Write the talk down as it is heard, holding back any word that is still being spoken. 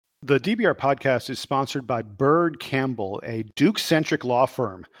The DBR podcast is sponsored by Bird Campbell, a Duke-centric law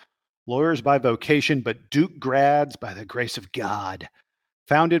firm. Lawyers by vocation, but Duke grads by the grace of God.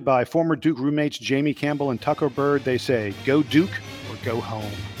 Founded by former Duke roommates Jamie Campbell and Tucker Bird, they say, go Duke or go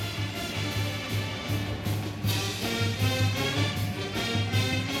home.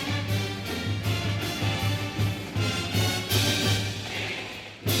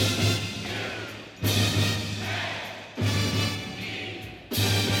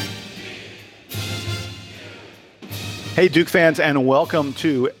 Hey, Duke fans, and welcome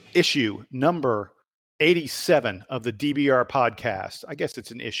to issue number 87 of the DBR podcast. I guess it's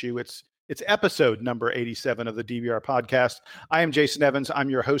an issue. It's episode number 87 of the DBR podcast. I am Jason Evans.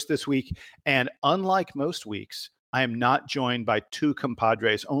 I'm your host this week. And unlike most weeks, I am not joined by two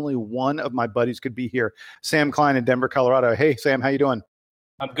compadres. Only one of my buddies could be here. Sam Klein in Denver, Colorado. Hey, Sam, how you doing?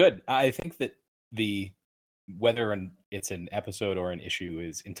 I'm good. I think that whether it's an episode or an issue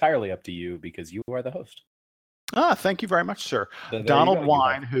is entirely up to you because you are the host. Thank you very much, sir. Donald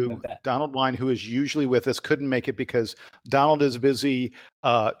Wine, who is usually with us, couldn't make it because Donald is busy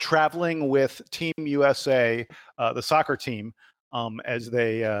traveling with Team USA, the soccer team, as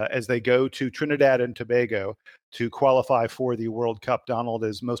they go to Trinidad and Tobago to qualify for the World Cup. Donald,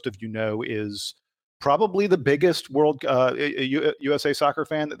 as most of you know, is probably the biggest USA soccer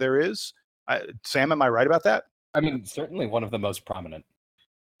fan that there is. Sam, am I right about that? I mean, certainly one of the most prominent.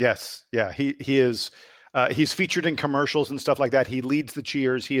 Yes, yeah, he is. He's featured in commercials and stuff like that. He leads the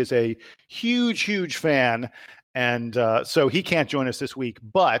cheers. He is a huge fan. And so he can't join us this week.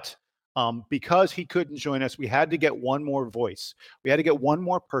 But because he couldn't join us, we had to get one more voice. We had to get one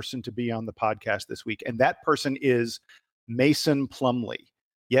more person to be on the podcast this week. And that person is Mason Plumlee.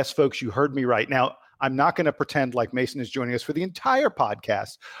 Yes, folks, you heard me right. Now, I'm not going to pretend like Mason is joining us for the entire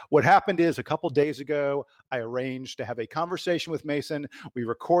podcast. What happened is a couple days ago, I arranged to have a conversation with Mason. We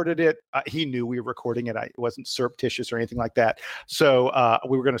recorded it. He knew we were recording it. It wasn't surreptitious or anything like that. So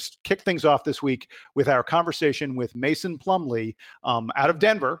we were going to kick things off this week with our conversation with Mason Plumlee out of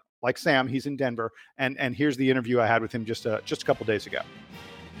Denver. Like Sam, he's in Denver. And here's the interview I had with him just a couple days ago.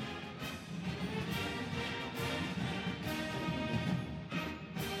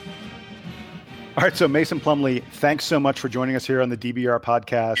 All right, so Mason Plumlee, thanks so much for joining us here on the DBR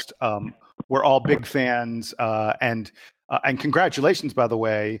podcast. We're all big fans, and congratulations, by the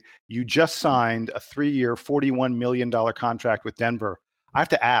way. You just signed a 3-year, $41 million contract with Denver. I have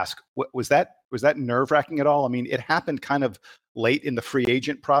to ask, was that nerve-wracking at all? I mean, it happened kind of late in the free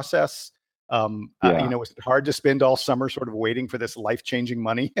agent process. Was it hard to spend all summer sort of waiting for this life-changing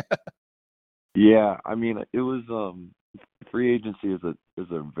money? Yeah, I mean, it was free agency is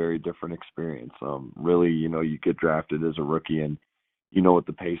a very different experience. Really, you get drafted as a rookie and you know what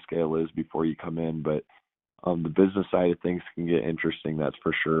the pay scale is before you come in, but the business side of things can get interesting, that's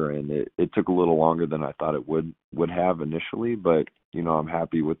for sure. And it took a little longer than I thought it would have initially, but I'm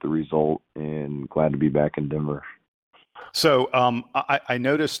happy with the result and glad to be back in Denver. So I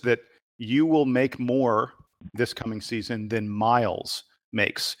noticed that you will make more this coming season than Miles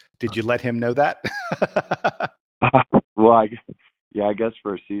makes. Did you let him know that? Well, I guess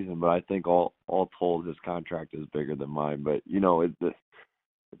for a season, but I think all told, his contract is bigger than mine. But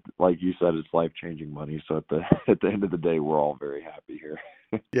like you said, it's life-changing money. So at the end of the day, we're all very happy here.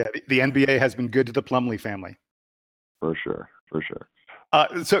 Yeah, the NBA has been good to the Plumlee family. For sure.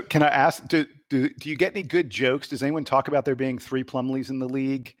 So can I ask, do you get any good jokes? Does anyone talk about there being 3 Plumlees in the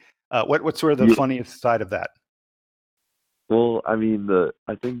league? What's sort of the funniest side of that? Well, I mean,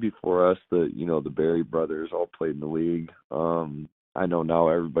 I think before us, the Berry brothers all played in the league. I know now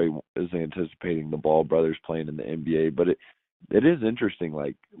everybody is anticipating the Ball brothers playing in the NBA, but it is interesting,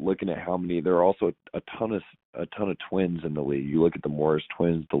 like looking at how many. There are also a ton of twins in the league. You look at the Morris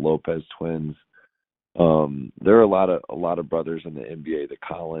twins, the Lopez twins. There are a lot of brothers in the NBA. The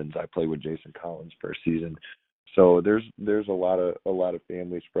Collins, I played with Jason Collins for a season, so there's a lot of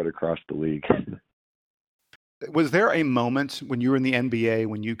families spread across the league. Was there a moment when you were in the NBA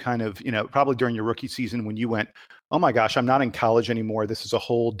when you kind of, probably during your rookie season, when you went, oh my gosh, I'm not in college anymore. This is a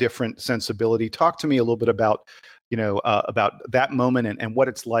whole different sensibility. Talk to me a little bit about that moment and what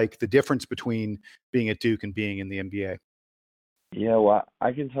it's like, the difference between being at Duke and being in the NBA. Yeah, well,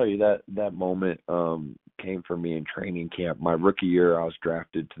 I can tell you that moment came for me in training camp. My rookie year, I was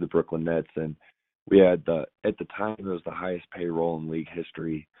drafted to the Brooklyn Nets, and we had at the time, it was the highest payroll in league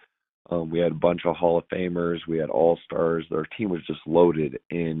history. We had a bunch of Hall of Famers. We had All-Stars. Our team was just loaded,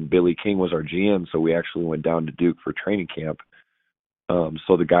 and Billy King was our GM, so we actually went down to Duke for training camp.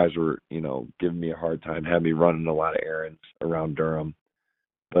 So the guys were, giving me a hard time, had me running a lot of errands around Durham.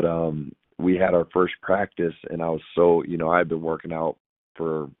 But we had our first practice, and I was so, I've been working out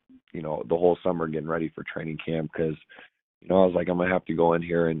for the whole summer getting ready for training camp because, I was like, I'm going to have to go in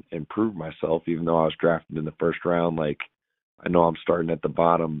here and prove myself, even though I was drafted in the first round. Like, I know I'm starting at the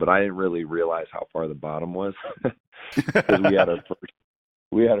bottom, but I didn't really realize how far the bottom was because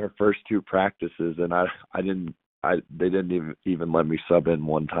we had our first 2 practices, and they didn't even let me sub in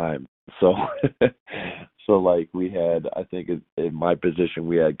one time. So, like we had, I think in my position,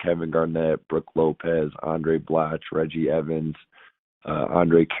 we had Kevin Garnett, Brooke Lopez, Andre Blatch, Reggie Evans,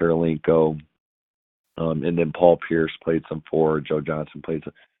 Andre Karolinko, and then Paul Pierce played some forward, Joe Johnson played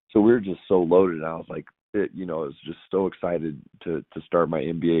some. So we were just so loaded, and I was like, I was just so excited to start my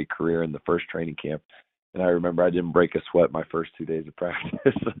NBA career in the first training camp. And I remember I didn't break a sweat my first 2 days of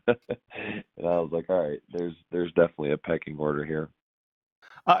practice. And I was like, all right, there's definitely a pecking order here.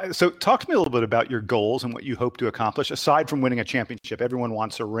 So talk to me a little bit about your goals and what you hope to accomplish. Aside from winning a championship, everyone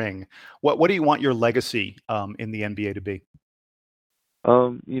wants a ring. What do you want your legacy in the NBA to be?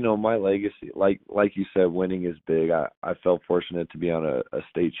 My legacy, like you said, winning is big. I felt fortunate to be on a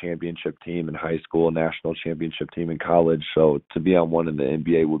state championship team in high school, a national championship team in college. So to be on one in the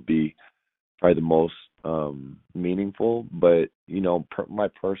NBA would be probably the most meaningful. But, my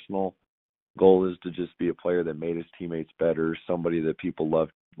personal goal is to just be a player that made his teammates better, somebody that people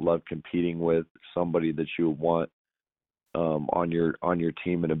love competing with, somebody that you want on your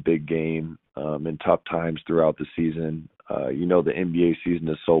team in a big game, in tough times throughout the season. The NBA season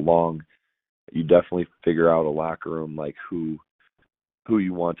is so long. You definitely figure out a locker room, like who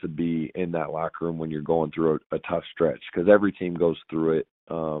you want to be in that locker room when you're going through a tough stretch, because every team goes through it.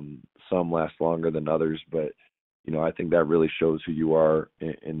 Some last longer than others, but I think that really shows who you are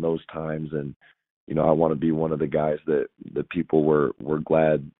in those times. And I want to be one of the guys that people were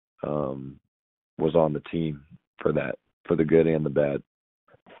glad was on the team for that, for the good and the bad.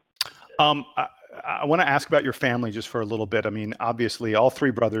 I want to ask about your family just for a little bit. I mean, obviously, all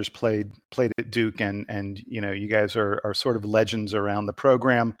 3 brothers played at Duke, and you guys are sort of legends around the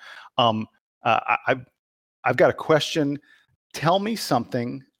program. I've got a question. Tell me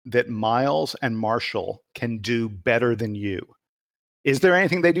something that Miles and Marshall can do better than you. Is there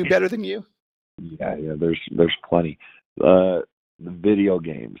anything they do better than you? Yeah, there's plenty. The video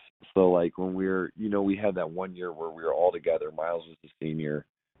games. So like when we had that one year where we were all together. Miles was the senior.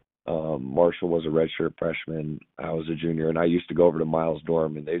 Marshall was a redshirt freshman. I was a junior, and I used to go over to Miles'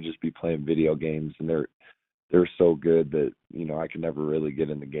 dorm, and they'd just be playing video games, and they're so good that I could never really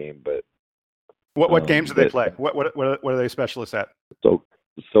get in the game. But what games do they play? What are they specialists at?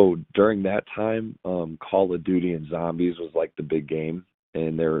 So during that time, Call of Duty and Zombies was like the big game,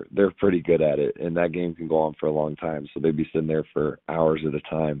 and they're pretty good at it, and that game can go on for a long time. So they'd be sitting there for hours at a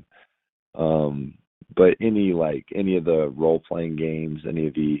time. But any of the role playing games, any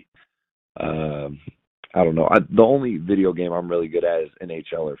of the I don't know. The only video game I'm really good at is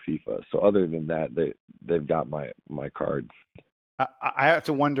NHL or FIFA. So other than that, they've got my card. I have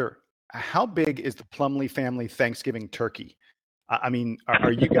to wonder, how big is the Plumlee family Thanksgiving turkey? I mean,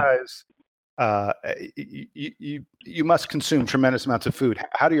 are you guys? You must consume tremendous amounts of food.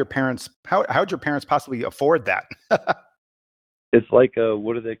 How'd your parents possibly afford that? It's like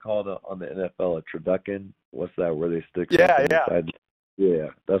what do they call it on the NFL? A turducken? What's that? Where they stick? Yeah. Inside? Yeah,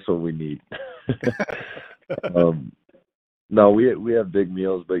 that's what we need. No, we have big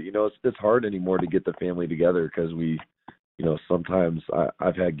meals, but it's hard anymore to get the family together because we, sometimes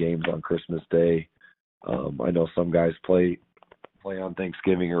I've had games on Christmas Day. I know some guys play on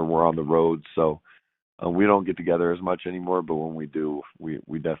Thanksgiving or we're on the road, so we don't get together as much anymore. But when we do, we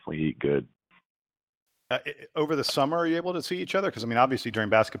definitely eat good. Over the summer, are you able to see each other? Because I mean, obviously during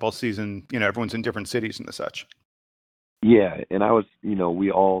basketball season, everyone's in different cities and such. Yeah, and I was,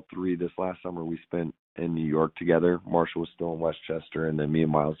 we all 3 this last summer we spent in New York together. Marshall was still in Westchester, and then me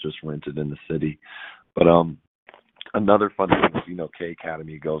and Miles just rented in the city. But another fun thing is, K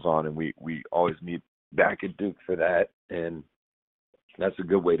Academy goes on, and we always meet back at Duke for that, and that's a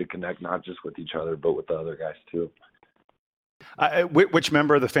good way to connect not just with each other but with the other guys too. Which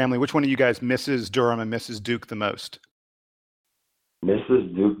member of the family, which one of you guys misses Durham and misses Duke the most?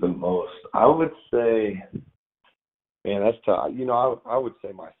 Misses Duke the most? I would say, man, that's tough. I would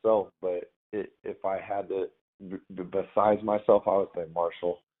say myself, but if I had to, besides myself, I would say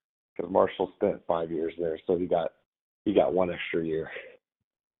Marshall, because Marshall spent 5 years there, so he got one extra year.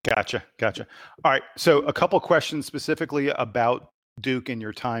 Gotcha. All right, so a couple questions specifically about Duke and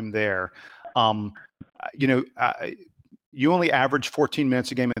your time there. You only averaged 14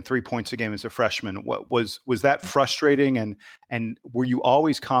 minutes a game and 3 points a game as a freshman. What was that frustrating? And were you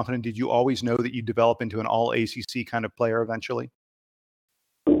always confident? Did you always know that you'd develop into an all ACC kind of player eventually?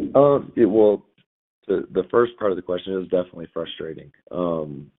 the first part of the question is definitely frustrating.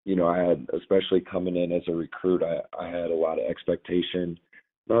 I had, especially coming in as a recruit, I had a lot of expectation,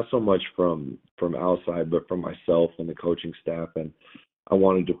 not so much from outside, but from myself and the coaching staff, and I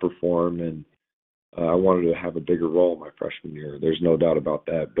wanted to perform, and I wanted to have a bigger role my freshman year. There's no doubt about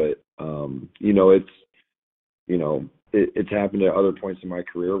that. But it's happened at other points in my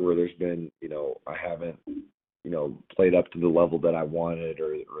career where there's been, I haven't, played up to the level that I wanted,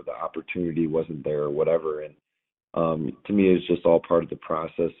 or the opportunity wasn't there, or whatever. And to me, it's just all part of the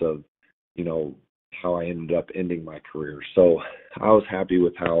process of, how I ended up ending my career. So I was happy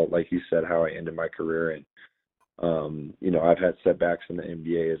with how, like you said, how I ended my career. And I've had setbacks in the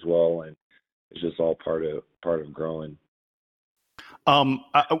NBA as well, and it's just all part of growing.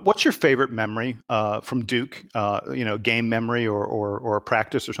 What's your favorite memory from Duke? Game memory or a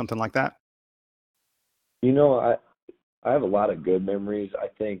practice or something like that? I have a lot of good memories. I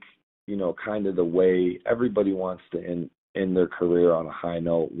think, kind of the way everybody wants to end their career on a high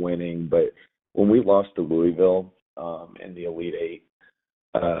note, winning. But when we lost to Louisville in the Elite Eight,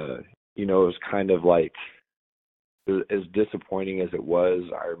 it was kind of like, as disappointing as it was,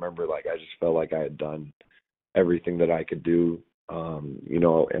 I remember, I just felt like I had done everything that I could do,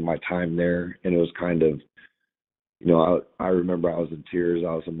 in my time there. And it was kind of, I remember I was in tears,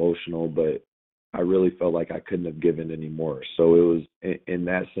 I was emotional, but I really felt like I couldn't have given any more. So it was, in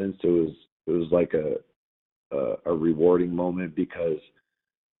that sense, it was like a rewarding moment, because,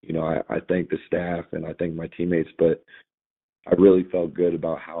 I thank the staff and I thank my teammates, but I really felt good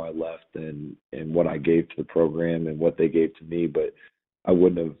about how I left and what I gave to the program and what they gave to me. But I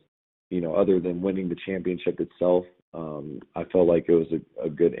wouldn't have, other than winning the championship itself, I felt like it was a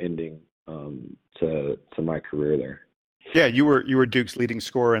good ending to my career there. Yeah, you were Duke's leading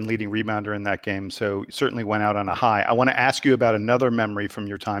scorer and leading rebounder in that game, so you certainly went out on a high. I want to ask you about another memory from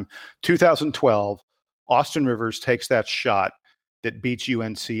your time. 2012, Austin Rivers takes that shot that beats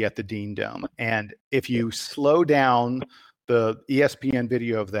UNC at the Dean Dome. And if you slow down the ESPN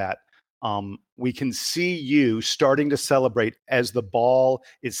video of that, we can see you starting to celebrate as the ball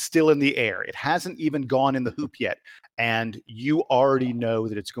is still in the air. It hasn't even gone in the hoop yet, and you already know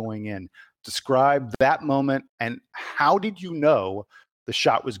that it's going in. Describe that moment, and how did you know the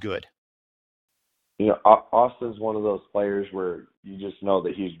shot was good? Austin's one of those players where you just know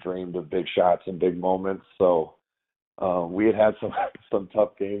that he's dreamed of big shots and big moments. So we had some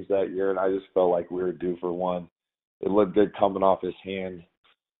tough games that year, and I just felt like we were due for one. It looked good coming off his hand.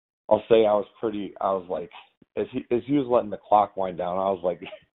 I'll say I was like, as he was letting the clock wind down, I was like,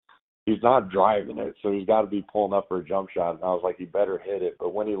 he's not driving it, so he's got to be pulling up for a jump shot. And I was like, he better hit it.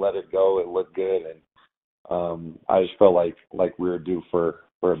 But when he let it go, it looked good, and I just felt like we were due for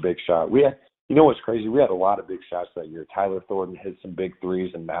a big shot. We had, what's crazy? We had a lot of big shots that year. Tyler Thornton hit some big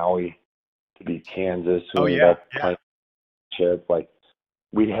threes in Maui to beat Kansas, who ended up playing chip. Like,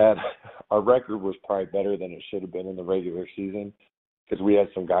 we had, our record was probably better than it should have been in the regular season, because we had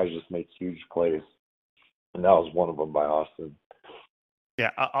some guys just make huge plays, and that was one of them by Austin.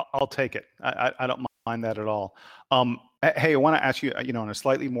 Yeah, I'll take it. I don't mind that at all. Hey, I want to ask you, on a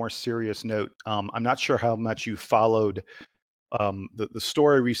slightly more serious note, I'm not sure how much you followed the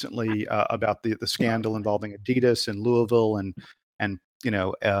story recently about the scandal involving Adidas and Louisville and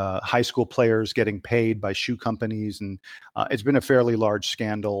high school players getting paid by shoe companies, and it's been a fairly large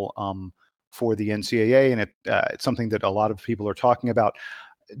scandal for the NCAA, and it's something that a lot of people are talking about.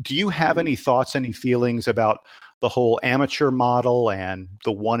 Do you have any thoughts, any feelings about the whole amateur model and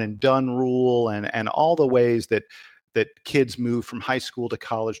the one and done rule and all the ways that kids move from high school to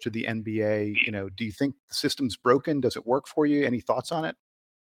college to the NBA? Do you think the system's broken? Does it work for you? Any thoughts on it?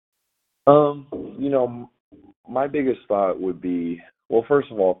 My biggest thought would be, well,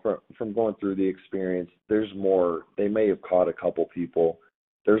 first of all, from going through the experience, there's more. They may have caught a couple people.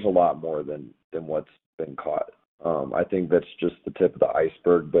 There's a lot more than what's been caught. I think that's just the tip of the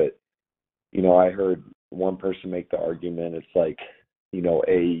iceberg. But, I heard one person make the argument, it's like,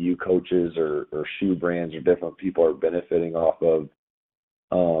 AAU coaches or shoe brands or different people are benefiting off of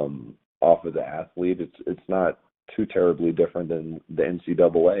the athlete. It's not too terribly different than the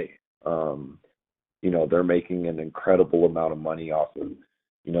NCAA. They're making an incredible amount of money off of,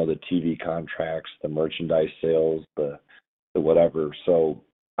 the TV contracts, the merchandise sales, the whatever. So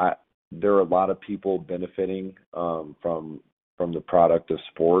there are a lot of people benefiting from the product of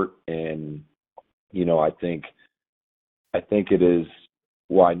sport, and I think it is.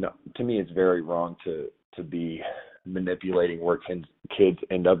 Well, to me, it's very wrong to be manipulating where kids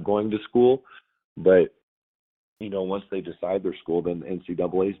end up going to school, but once they decide their school, then the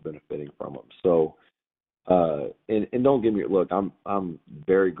NCAA is benefiting from them. So And don't get me, look, I'm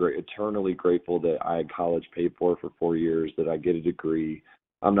very eternally grateful that I had college paid for 4 years, that I get a degree.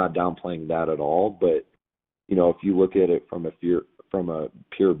 I'm not downplaying that at all, but if you look at it from a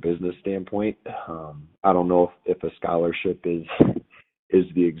pure business standpoint, I don't know if a scholarship is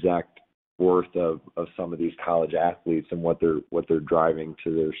the exact worth of some of these college athletes and what they're driving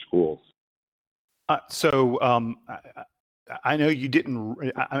to their schools. I know you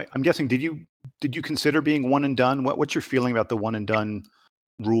didn't. I'm guessing. Did you consider being one and done? What's your feeling about the one and done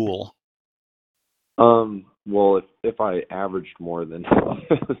rule? Well, if I averaged more than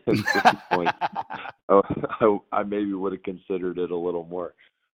 50 points, I maybe would have considered it a little more.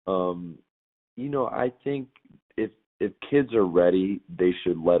 I think if kids are ready, they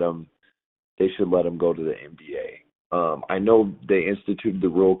should let them go to the NBA. I know they instituted the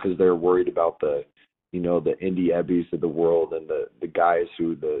rule because they're worried about the Indy Ebbies of the world and the guys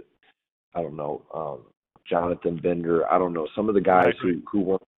who Jonathan Bender, I don't know, some of the guys who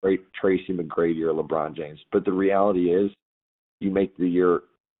weren't great, Tracy McGrady or LeBron James. But the reality is, you make the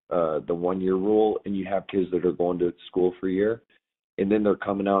 1 year rule, and you have kids that are going to school for a year, and then they're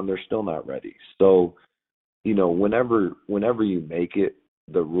coming out and they're still not ready. So, whenever you make it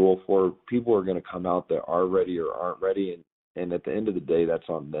the rule for, people are going to come out that are ready or aren't ready, and at the end of the day, that's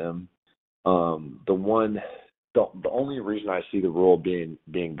on them. The only reason I see the rule being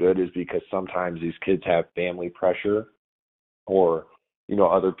good is because sometimes these kids have family pressure, or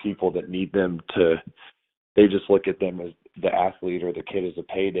other people that need them to. They just look at them as the athlete or the kid as a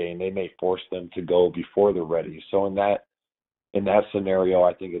payday, and they may force them to go before they're ready. So in that scenario,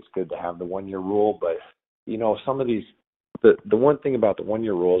 I think it's good to have the 1 year rule. But some of these, the one thing about the 1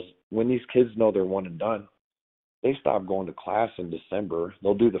 year rule is, when these kids know they're one and done, they stop going to class in December.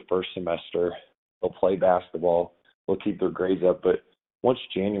 They'll do the first semester. They'll play basketball. They'll keep their grades up. But once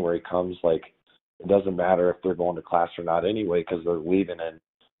January comes, it doesn't matter if they're going to class or not anyway, because they're leaving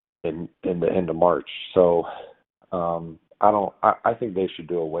in the end of March. So I think they should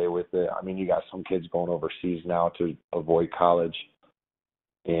do away with it. I mean, you got some kids going overseas now to avoid college,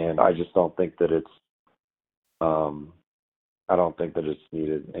 and I just don't think that it's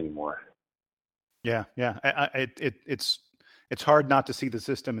needed anymore. Yeah. It's hard not to see the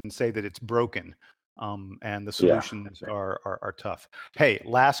system and say that it's broken, and the solutions are tough. Hey,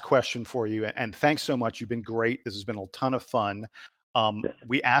 last question for you, and thanks so much. You've been great. This has been a ton of fun.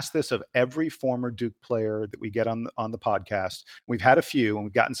 We ask this of every former Duke player that we get on the podcast. We've had a few, and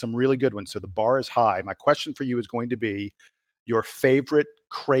we've gotten some really good ones, so the bar is high. My question for you is going to be your favorite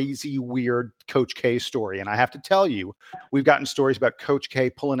crazy, weird Coach K story. And I have to tell you, we've gotten stories about Coach K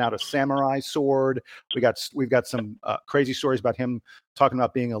pulling out a samurai sword. We've got some crazy stories about him talking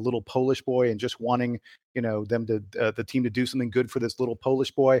about being a little Polish boy and just wanting, the team to do something good for this little Polish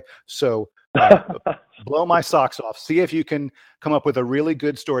boy. So blow my socks off. See if you can come up with a really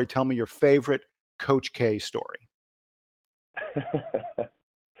good story. Tell me your favorite Coach K story.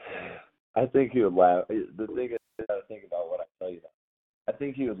 I think he would laugh. The thing is, I got to think about what I tell you. I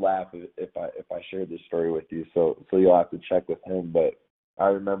think he would laugh if I shared this story with you. So you'll have to check with him. But I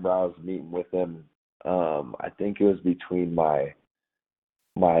remember I was meeting with him. I think it was between my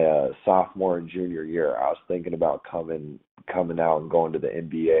sophomore and junior year. I was thinking about coming out and going to the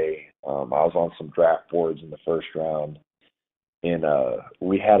NBA. I was on some draft boards in the first round, and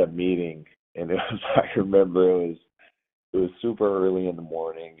we had a meeting. And I remember it was super early in the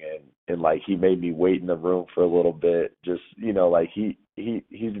morning, and he made me wait in the room for a little bit. Just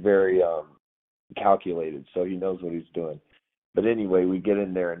he's very calculated, so he knows what he's doing. But anyway, we get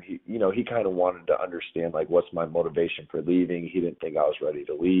in there, and he kind of wanted to understand what's my motivation for leaving. He didn't think I was ready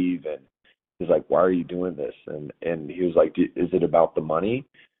to leave, and he's like, "Why are you doing this?" And he was like, "Is it about the money?"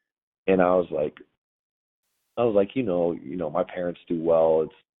 And I was like, my parents do well.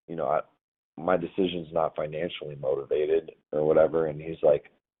 It's my decision's not financially motivated or whatever. And he was like,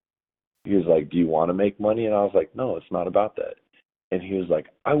 "Do you want to make money?" And I was like, "No, it's not about that." And he was like,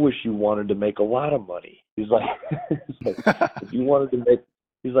 "I wish you wanted to make a lot of money." He's like, if you wanted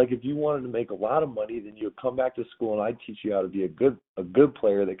to make a lot of money, then you'd come back to school and I'd teach you how to be a good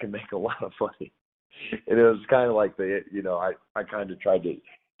player that can make a lot of money. And it was kind of like I kind of tried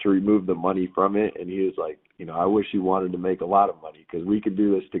to remove the money from it. And he was like, "I wish you wanted to make a lot of money because we could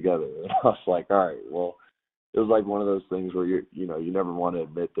do this together." And I was like, all right, well, it was like one of those things where you never want to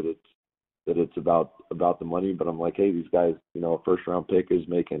admit that it's about the money. But I'm like, hey, these guys, a first round pick is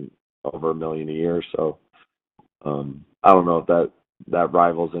making over $1 million a year. So I don't know if that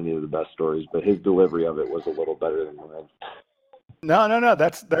rivals any of the best stories, but his delivery of it was a little better than mine. No.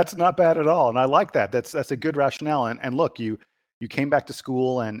 That's not bad at all. And I like that. That's a good rationale. And look, you you came back to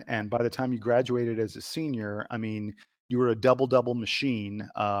school, and by the time you graduated as a senior, I mean, you were a double machine.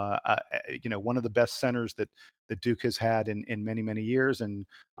 One of the best centers that Duke has had in many years, and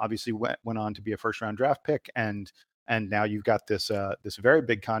obviously went on to be a first round draft pick, and now you've got this very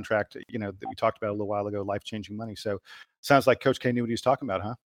big contract, that we talked about a little while ago, life changing money. So sounds like Coach K knew what he was talking about,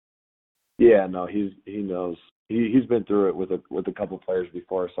 huh? Yeah, no, he knows. He's been through it with a couple players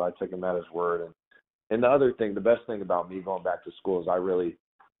before, so I took him at his word. And the best thing about me going back to school is I really,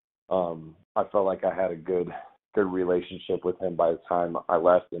 I felt like I had a good relationship with him by the time I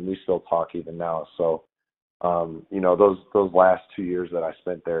left, and we still talk even now. So, those last 2 years that I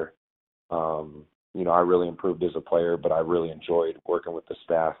spent there, I really improved as a player, but I really enjoyed working with the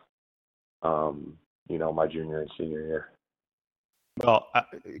staff, my junior and senior year. Well,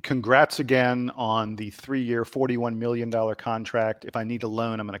 congrats again on the 3-year, $41 million contract. If I need a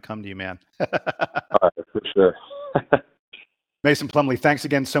loan, I'm going to come to you, man. All right, for sure. Mason Plumlee, thanks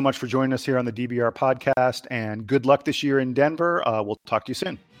again so much for joining us here on the DBR podcast, and good luck this year in Denver. We'll talk to you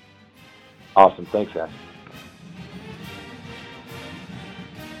soon. Awesome. Thanks, guys.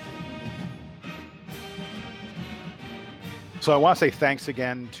 So I want to say thanks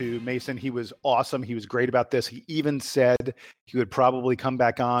again to Mason. He was awesome. He was great about this. He even said he would probably come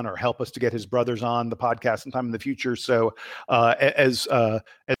back on or help us to get his brothers on the podcast sometime in the future. So as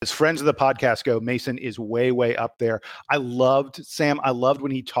friends of the podcast go, Mason is way up there. I loved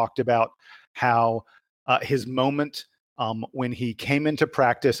when he talked about how his moment when he came into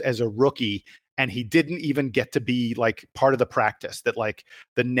practice as a rookie, and he didn't even get to be like part of the practice, that like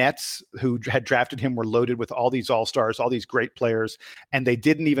the Nets who had drafted him were loaded with all these all-stars, all these great players, and they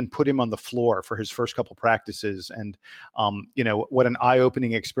didn't even put him on the floor for his first couple practices. And, what an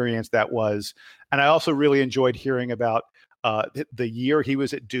eye-opening experience that was. And I also really enjoyed hearing about the year he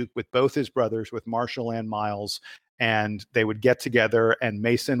was at Duke with both his brothers, with Marshall and Miles, and they would get together and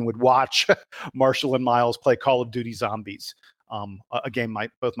Mason would watch Marshall and Miles play Call of Duty Zombies. A game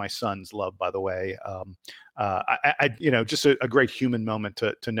both my sons love, by the way. Just a great human moment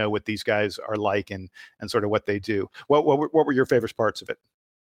to know what these guys are like and sort of what they do. What were your favorite parts of it?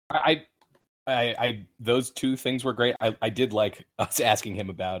 I those two things were great. I did like us asking him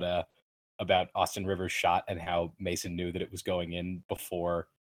about Austin Rivers' shot and how Mason knew that it was going in before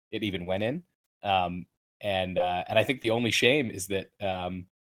it even went in. And I think the only shame is that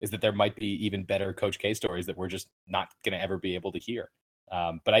there might be even better Coach K stories that we're just not going to ever be able to hear.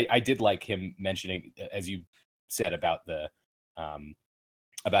 But I did like him mentioning, as you said, about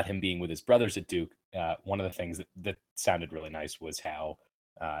him being with his brothers at Duke. One of the things that sounded really nice was how,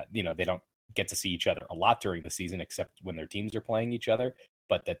 they don't get to see each other a lot during the season, except when their teams are playing each other,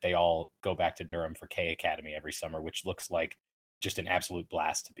 but that they all go back to Durham for K Academy every summer, which looks like just an absolute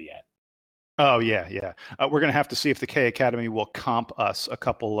blast to be at. Oh, yeah. We're going to have to see if the K Academy will comp us a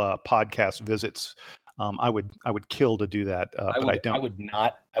couple podcast visits. I would kill to do that, but I don't. I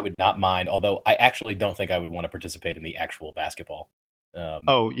would not mind, although I actually don't think I would want to participate in the actual basketball.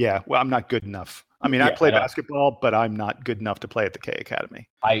 Well, I'm not good enough. I mean, I play basketball, but I'm not good enough to play at the K Academy.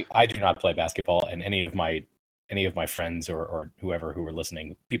 I do not play basketball, and any of my friends or whoever who are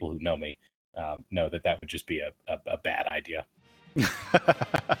listening, people who know me, know that would just be a bad idea.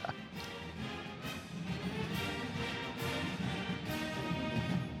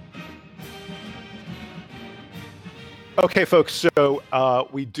 Okay, folks. So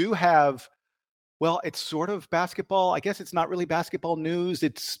we do have, it's sort of basketball. I guess it's not really basketball news.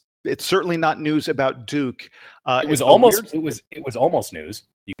 It's certainly not news about Duke. It was almost news,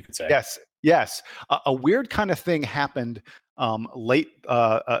 you could say. Yes. A weird kind of thing happened late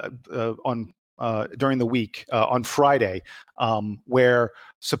during the week on Friday, where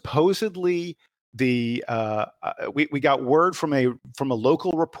supposedly we got word from a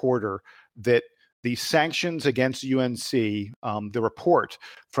local reporter that the sanctions against UNC, the report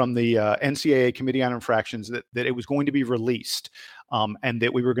from the NCAA Committee on Infractions, that it was going to be released, and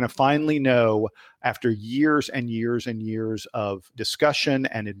that we were going to finally know, after years and years and years of discussion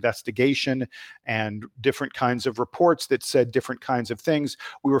and investigation and different kinds of reports that said different kinds of things,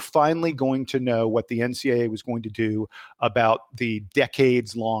 we were finally going to know what the NCAA was going to do about the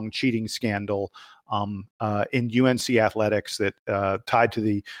decades-long cheating scandal in UNC athletics that tied to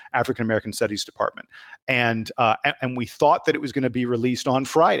the African American Studies Department. And we thought that it was going to be released on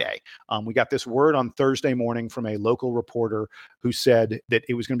Friday. We got this word on Thursday morning from a local reporter who said that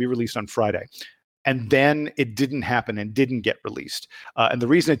it was going to be released on Friday. And then it didn't happen and didn't get released. And the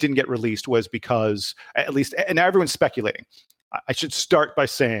reason it didn't get released was because, at least, and now everyone's speculating. I should start by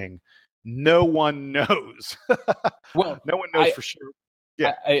saying no one knows. Well, no one knows for sure.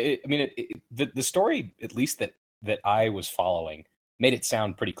 Yeah, I mean, the story, at least that that I was following made it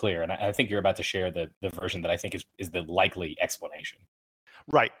sound pretty clear, and I think you're about to share the version that I think is the likely explanation.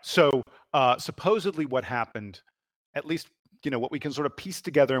 Right. So supposedly what happened, at least what we can sort of piece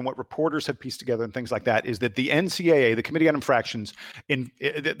together and what reporters have pieced together and things like that, is that the NCAA, the Committee on Infractions,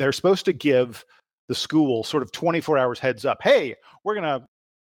 they're supposed to give the school sort of 24 hours heads up. Hey, we're gonna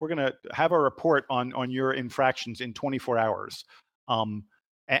have a report on your infractions in 24 hours.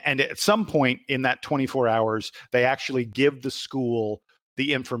 And at some point in that 24 hours, they actually give the school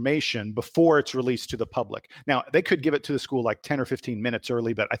the information before it's released to the public. Now, they could give it to the school like 10 or 15 minutes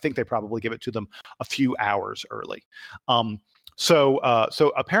early, but I think they probably give it to them a few hours early. So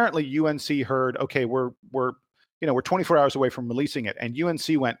apparently UNC heard, okay, we're 24 hours away from releasing it. And UNC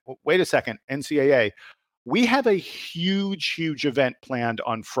went, wait a second, NCAA, we have a huge event planned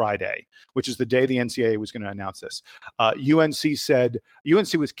on Friday, which is the day the NCAA was going to announce this. UNC said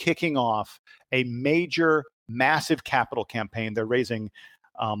UNC was kicking off a massive capital campaign. They're raising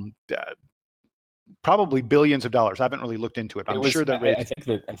probably billions of dollars. I haven't really looked into it. I'm sure that I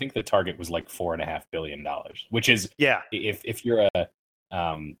think the target was like $4.5 billion, which is, yeah. If you're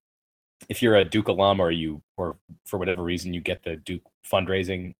a Duke alum or for whatever reason you get the Duke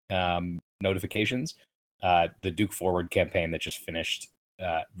fundraising notifications, the Duke Forward campaign that just finished,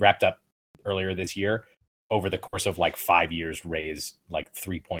 wrapped up earlier this year, over the course of like 5 years raised like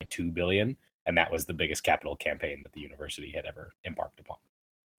 $3.2 billion, and that was the biggest capital campaign that the university had ever embarked upon.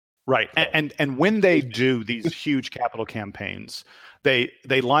 Right. And when they do these huge capital campaigns, they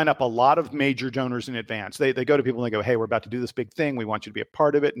line up a lot of major donors in advance. They go to people and they go, hey, we're about to do this big thing. We want you to be a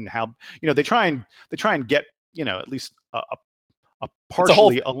part of it. And how, they try and get, at least a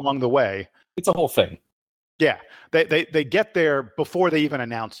partially along the way. It's a whole thing. Yeah. They get there before they even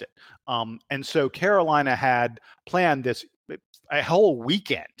announce it. And so Carolina had planned a whole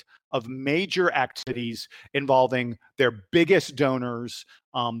weekend of major activities involving their biggest donors,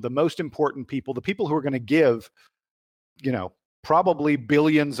 the most important people, the people who are going to give, probably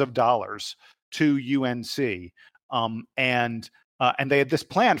billions of dollars to UNC. And they had this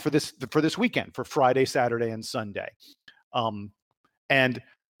planned for this weekend, for Friday, Saturday, and Sunday. And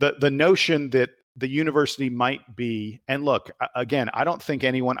the notion that the university might be, and look, again, I don't think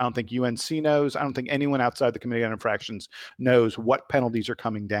UNC knows. I don't think anyone outside the Committee on Infractions knows what penalties are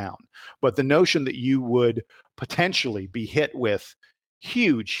coming down. But the notion that you would potentially be hit with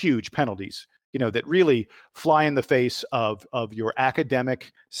huge penalties, that really fly in the face of your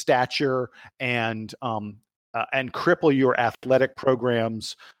academic stature and cripple your athletic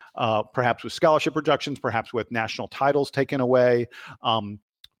programs, perhaps with scholarship reductions, perhaps with national titles taken away,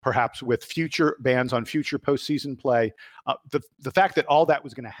 perhaps with future bans on future postseason play. The fact that all that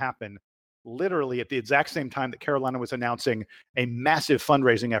was going to happen literally at the exact same time that Carolina was announcing a massive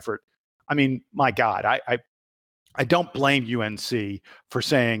fundraising effort. I mean, my God, I don't blame UNC for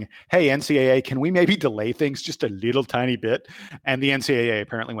saying, hey, NCAA, can we maybe delay things just a little tiny bit? And the NCAA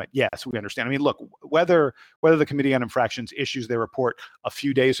apparently went, yes, we understand. I mean, look, whether the Committee on Infractions issues their report a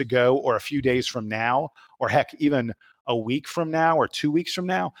few days ago or a few days from now, or heck, even a week from now or 2 weeks from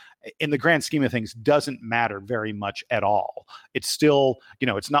now, in the grand scheme of things, doesn't matter very much at all. It's still,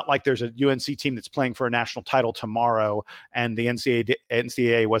 it's not like there's a UNC team that's playing for a national title tomorrow and the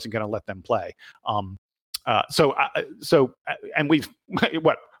NCAA wasn't going to let them play. And we've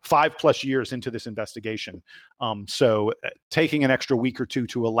 5+ years into this investigation. So taking an extra week or two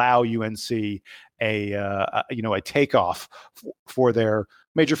to allow UNC a takeoff for their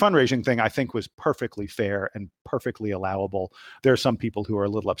major fundraising thing, I think was perfectly fair and perfectly allowable. There are some people who are a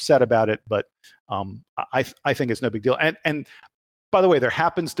little upset about it, but I think it's no big deal. And by the way, there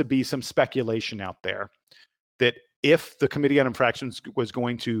happens to be some speculation out there that if the Committee on Infractions was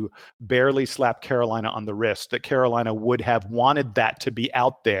going to barely slap Carolina on the wrist, that Carolina would have wanted that to be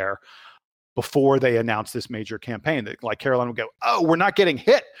out there before they announced this major campaign. That, like, Carolina would go, oh, we're not getting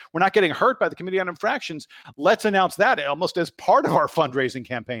hit. We're not getting hurt by the Committee on Infractions. Let's announce that almost as part of our fundraising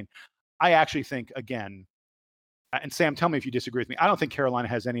campaign. I actually think, again, and Sam, tell me if you disagree with me, I don't think Carolina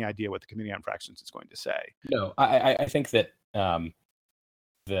has any idea what the Committee on Infractions is going to say. No, I think that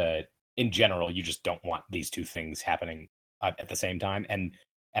in general, you just don't want these two things happening at the same time. And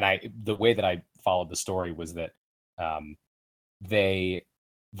the way that I followed the story was that the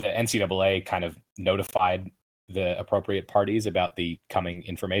NCAA kind of notified the appropriate parties about the coming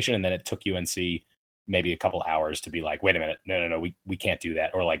information, and then it took UNC maybe a couple hours to be like, wait a minute, no, we can't do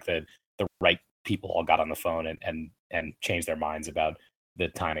that, or like the right people all got on the phone and changed their minds about the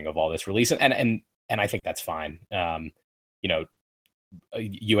timing of all this release, and I think that's fine.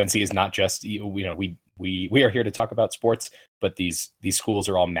 UNC is not just, we we are here to talk about sports, but these schools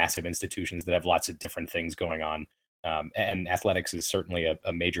are all massive institutions that have lots of different things going on. And athletics is certainly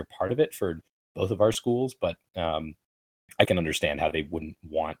a major part of it for both of our schools, but I can understand how they wouldn't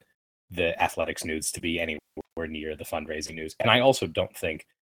want the athletics news to be anywhere near the fundraising news. And I also don't think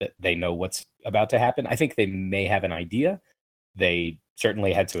that they know what's about to happen. I think they may have an idea. They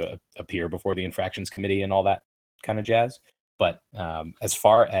certainly had to appear before the infractions committee and all that kind of jazz. But as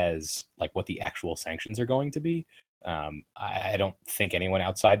far as like what the actual sanctions are going to be, I don't think anyone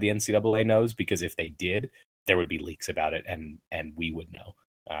outside the NCAA knows, because if they did, there would be leaks about it, and we would know,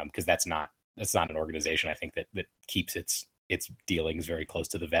 because that's not an organization, I think, that keeps its dealings very close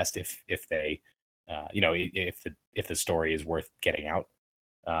to the vest if they if the story is worth getting out.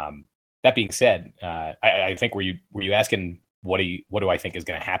 That being said, I think were you asking what do I think is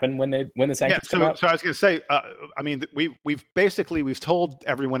going to happen when the sanctions come out? So I was going to say, I mean, we've told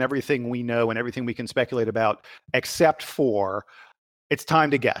everyone everything we know and everything we can speculate about, except for it's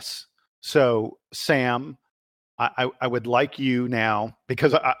time to guess. So Sam, I would like you now,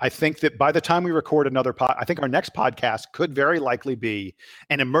 because I think that by the time we record another I think our next podcast could very likely be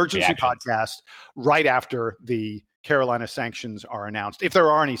an emergency podcast right after the Carolina sanctions are announced, if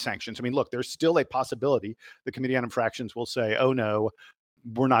there are any sanctions. I mean, look, there's still a possibility the Committee on Infractions will say, oh no,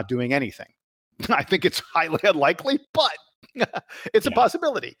 we're not doing anything. I think it's highly unlikely, but it's a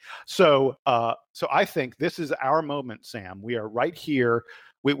possibility. So I think this is our moment, Sam. We are right here.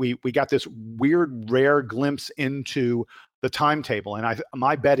 We got this weird, rare glimpse into the timetable, and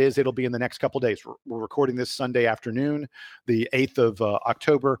my bet is it'll be in the next couple of days. We're recording this Sunday afternoon, the 8th of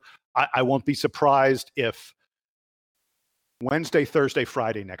October. I won't be surprised if Wednesday, Thursday,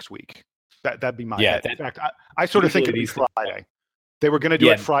 Friday next week. That'd be my bet. In fact, I sort of think it'd be Friday. They were going to do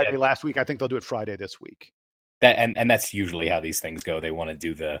it Friday last week. I think they'll do it Friday this week. And that's usually how these things go. They want to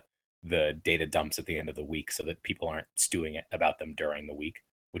do the data dumps at the end of the week so that people aren't stewing about them during the week,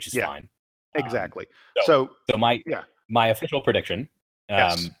 which is fine. Exactly. So my official prediction,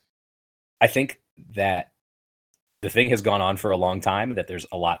 yes. I think that the thing has gone on for a long time, that there's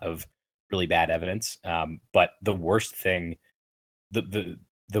a lot of really bad evidence. But the worst thing, the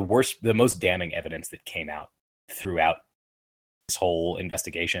most damning evidence that came out throughout this whole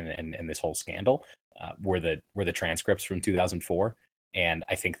investigation and this whole scandal were the transcripts from 2004. And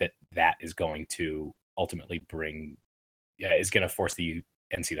I think that is going to ultimately is going to force the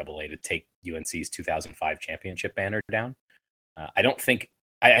NCAA to take UNC's 2005 championship banner down. I think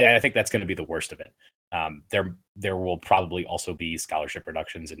that's going to be the worst of it. There will probably also be scholarship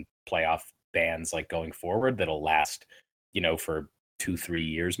reductions and playoff bans like going forward that'll last, for 2-3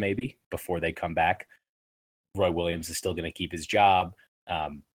 years maybe before they come back. Roy Williams is still going to keep his job.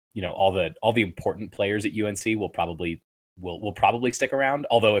 All the important players at UNC will probably stick around.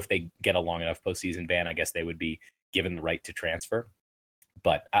 Although if they get a long enough postseason ban, I guess they would be given the right to transfer.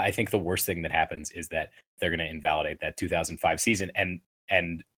 But I think the worst thing that happens is that they're going to invalidate that 2005 season.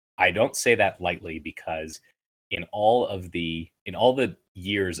 And I don't say that lightly, because in all the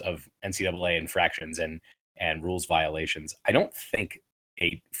years of NCAA infractions and rules violations, I don't think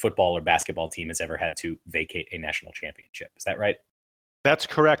a football or basketball team has ever had to vacate a national championship. Is that right? That's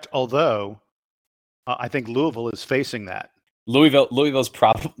correct. Although I think Louisville is facing that. Louisville's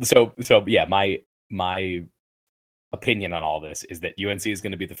probably so. Yeah, my opinion on all this is that UNC is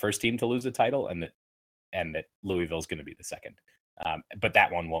going to be the first team to lose a title, and that Louisville is going to be the second. But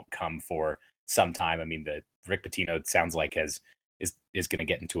that one won't come for some time. I mean, the Rick Pitino sounds like is going to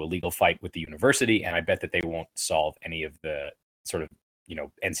get into a legal fight with the university, and I bet that they won't solve any of the sort of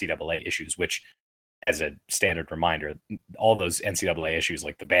NCAA issues. Which, as a standard reminder, all those NCAA issues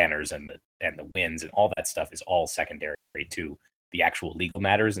like the banners and the wins and all that stuff is all secondary to the actual legal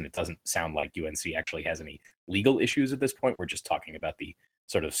matters, and it doesn't sound like UNC actually has any legal issues at this point. We're just talking about the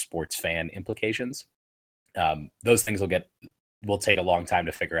sort of sports fan implications. Those things will take a long time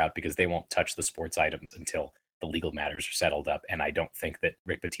to figure out, because they won't touch the sports items until the legal matters are settled up. And I don't think that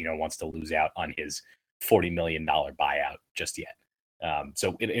Rick Pitino wants to lose out on his $40 million buyout just yet.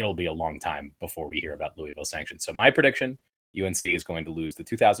 So it'll be a long time before we hear about Louisville sanctions. So my prediction, UNC is going to lose the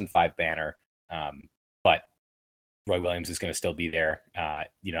 2005 banner, but Roy Williams is going to still be there.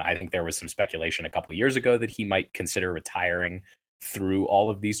 I think there was some speculation a couple of years ago that he might consider retiring through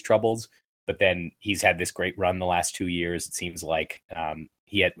all of these troubles, but then he's had this great run the last 2 years. It seems like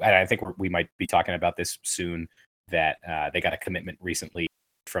he had, and I think we might be talking about this soon, that they got a commitment recently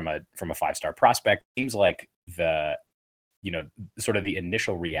from a 5-star prospect. Seems like the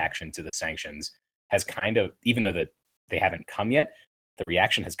initial reaction to the sanctions has kind of, even though that they haven't come yet, the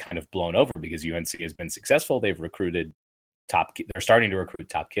reaction has kind of blown over, because UNC has been successful. They've recruited they're starting to recruit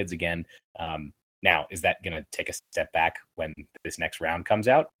top kids again. Now, is that going to take a step back when this next round comes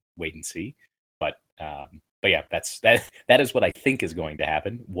out? Wait and see. But yeah, that is what I think is going to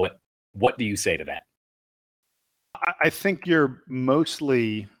happen. What do you say to that? I think you're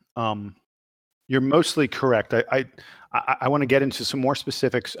mostly correct. I want to get into some more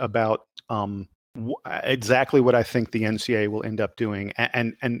specifics about exactly what I think the NCAA will end up doing.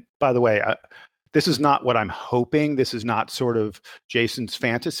 And by the way, this is not what I'm hoping. This is not sort of Jason's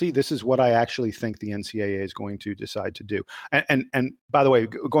fantasy. This is what I actually think the NCAA is going to decide to do. And by the way,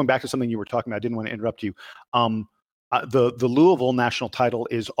 going back to something you were talking about, I didn't want to interrupt you. The Louisville national title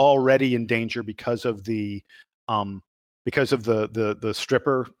is already in danger because of the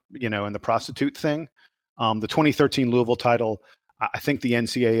stripper, and the prostitute thing. The 2013 Louisville title, I think the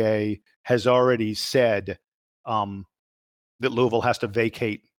NCAA has already said that Louisville has to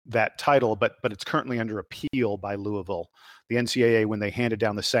vacate that title, but it's currently under appeal by Louisville. The NCAA, when they handed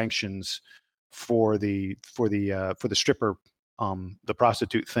down the sanctions for the stripper, the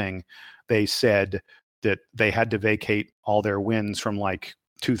prostitute thing, they said that they had to vacate all their wins from like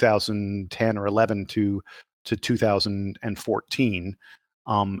 2010 or 11 to 2014,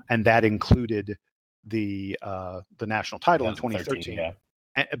 and that included the national title in 2013. Yeah.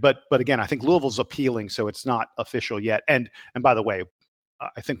 But again, I think Louisville's appealing, so it's not official yet. And by the way,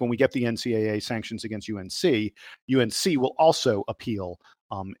 I think when we get the NCAA sanctions against UNC will also appeal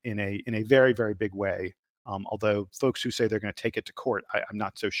in a very, very big way. Although folks who say they're going to take it to court, I'm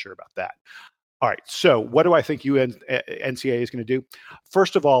not so sure about that. All right, so what do I think NCAA is going to do?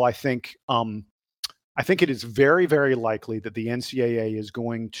 First of all, I think it is very, very likely that the NCAA is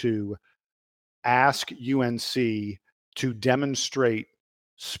going to ask UNC to demonstrate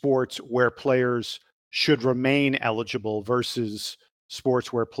sports where players should remain eligible versus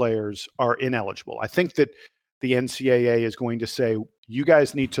sports where players are ineligible. I think that the NCAA is going to say, you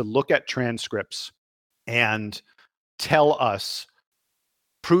guys need to look at transcripts and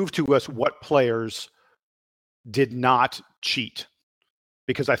prove to us what players did not cheat,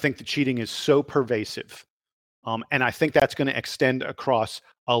 because I think the cheating is so pervasive. And I think that's going to extend across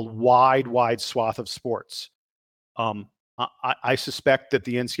a wide swath of sports. I suspect that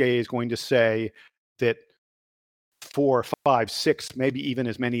the NCAA is going to say that 4, 5, 6, maybe even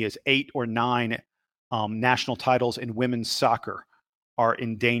as many as 8 or 9 national titles in women's soccer are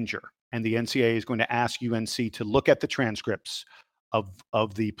in danger. And the NCAA is going to ask UNC to look at the transcripts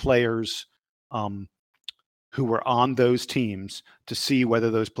of the players who were on those teams to see whether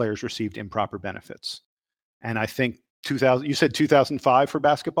those players received improper benefits. And I think you said 2005 for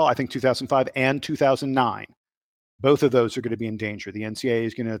basketball. I think 2005 and 2009, both of those are going to be in danger. The NCAA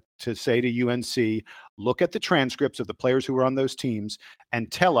is going to say to UNC, look at the transcripts of the players who were on those teams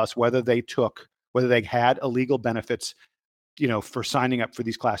and tell us whether they had illegal benefits, for signing up for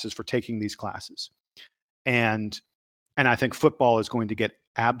these classes, for taking these classes. And I think football is going to get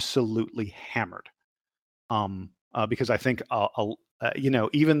absolutely hammered. Because I think,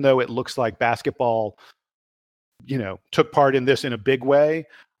 even though it looks like basketball, took part in this in a big way,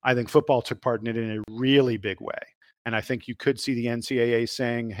 I think football took part in it in a really big way. And I think you could see the NCAA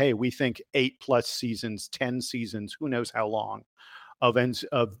saying, hey, we think 8+ seasons, 10 seasons, who knows how long, of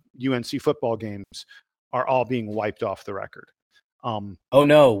UNC football games are all being wiped off the record. Oh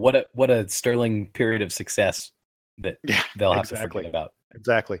no, what a sterling period of success that they'll have to forget about.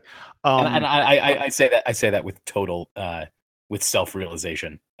 Exactly. And I say that with total with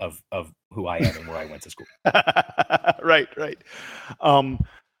self-realization of who I am and where I went to school. Right.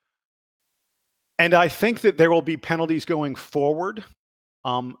 And I think that there will be penalties going forward,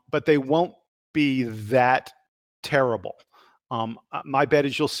 but they won't be that terrible. My bet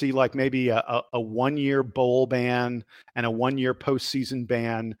is you'll see like maybe a 1-year bowl ban and a 1-year postseason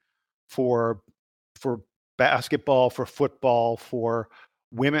ban for basketball, for football, for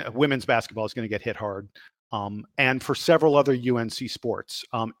women's basketball is going to get hit hard, and for several other UNC sports.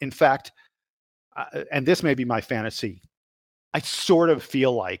 In fact, and this may be my fantasy, I sort of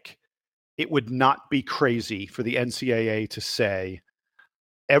feel like it would not be crazy for the NCAA to say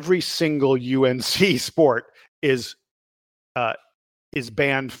every single UNC sport is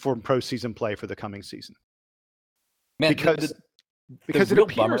banned from postseason play for the coming season. Man, because it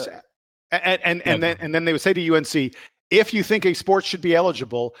appears, and then they would say to UNC, if you think a sport should be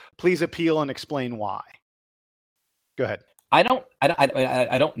eligible, please appeal and explain why. Go ahead. I don't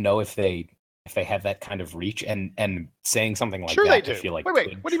know if they have that kind of reach and saying something like sure that. They do. I feel like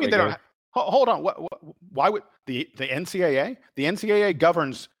wait. What do you mean they don't? Hold on. Why would the NCAA? The NCAA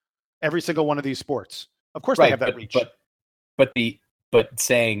governs every single one of these sports. Of course, they have that reach. But the but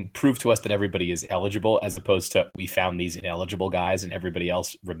saying prove to us that everybody is eligible as opposed to we found these ineligible guys and everybody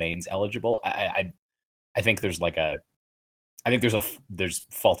else remains eligible. I think there's there's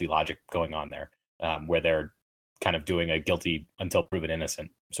faulty logic going on there, where they're kind of doing a guilty until proven innocent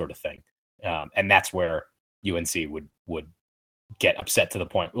sort of thing, and that's where UNC would get upset to the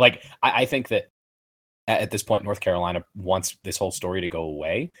point. Like I think that at this point, North Carolina wants this whole story to go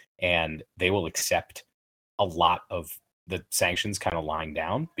away, and they will accept a lot of the sanctions kind of lying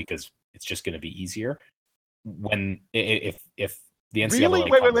down because it's just going to be easier when if the NCAA Really?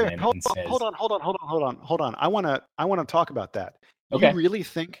 Wait. says, Hold on. I want to talk about that. Okay. You really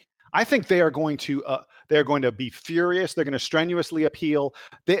think? I think they are going to be furious. They're going to strenuously appeal.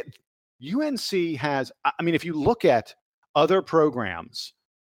 UNC has. I mean, if you look at other programs,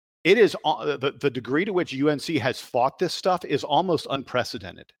 it is the degree to which UNC has fought this stuff is almost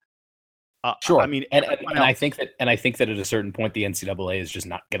unprecedented. Sure. I mean, and I think that at a certain point, the NCAA is just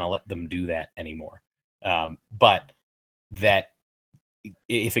not going to let them do that anymore. But that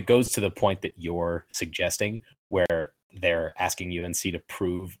if it goes to the point that you're suggesting, where they're asking UNC to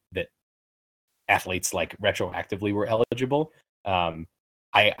prove that athletes like retroactively were eligible, I'm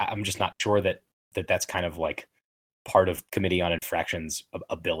just not sure that that's kind of like part of Committee on Infractions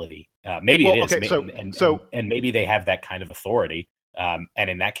ability. Maybe it is, okay, and maybe they have that kind of authority. And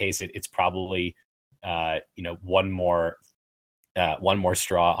in that case, it's probably one more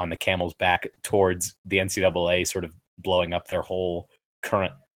straw on the camel's back towards the NCAA sort of blowing up their whole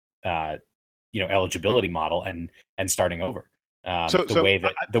current eligibility model and starting over. The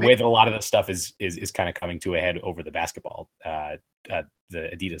way that a lot of this stuff is kind of coming to a head over the basketball, the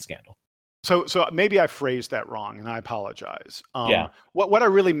Adidas scandal. So maybe I phrased that wrong, and I apologize. Yeah. What I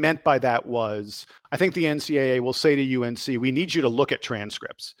really meant by that was, I think the NCAA will say to UNC, we need you to look at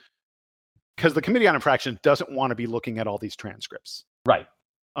transcripts, because the Committee on Infractions doesn't want to be looking at all these transcripts. Right.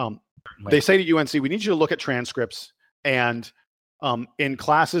 They say to UNC, we need you to look at transcripts, and in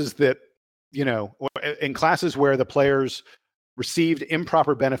classes that, in classes where the players received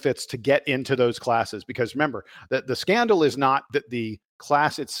improper benefits to get into those classes, because remember that the scandal is not that the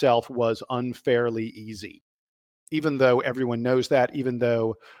class itself was unfairly easy, even though everyone knows that, even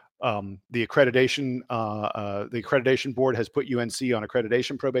though the accreditation board has put UNC on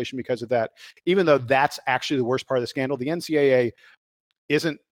accreditation probation because of that, even though that's actually the worst part of the scandal. The NCAA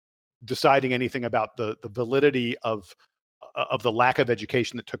isn't deciding anything about the validity of the lack of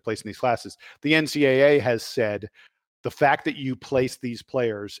education that took place in these classes. The NCAA has said the fact that you place these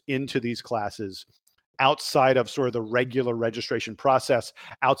players into these classes outside of sort of the regular registration process,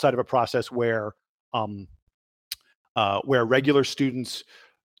 outside of a process where regular students,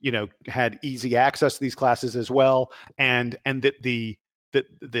 had easy access to these classes as well, and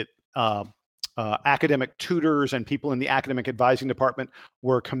that academic tutors and people in the academic advising department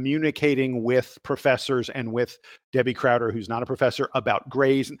were communicating with professors and with Debbie Crowder, who's not a professor, about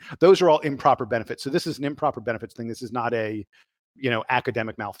grades. Those are all improper benefits. So this is an improper benefits thing. This is not a,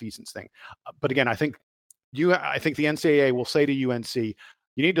 academic malfeasance thing. But again, I think the NCAA will say to UNC, you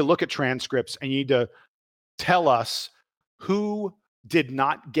need to look at transcripts and you need to tell us who did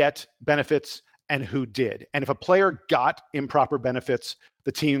not get benefits and who did. And if a player got improper benefits,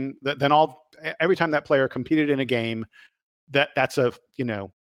 the team, then every time that player competed in a game, that's a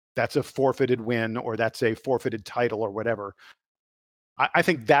forfeited win, or that's a forfeited title, or whatever. I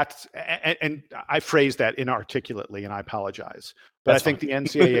think that's, and I phrased that inarticulately, and I apologize. But I think the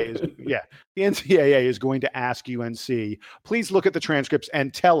NCAA is going to ask UNC, please look at the transcripts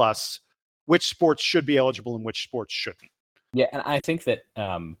and tell us which sports should be eligible and which sports shouldn't. Yeah, and I think that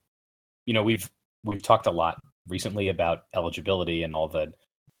we've talked a lot recently about eligibility and all the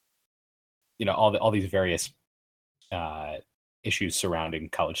all these various issues surrounding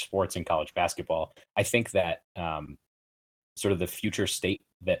college sports and college basketball. I think that sort of the future state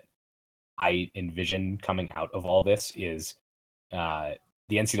that I envision coming out of all this is the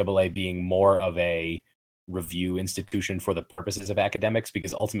NCAA being more of a review institution for the purposes of academics,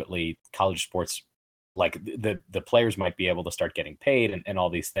 because ultimately college sports, like the players might be able to start getting paid and all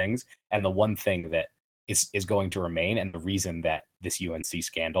these things. And the one thing that is going to remain, and the reason that this UNC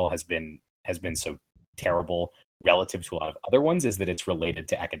scandal has been so terrible relative to a lot of other ones, is that it's related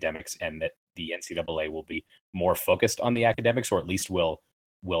to academics, and that the NCAA will be more focused on the academics, or at least will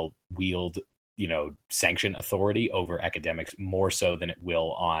wield sanction authority over academics more so than it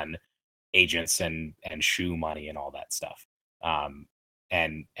will on agents and shoe money and all that stuff. And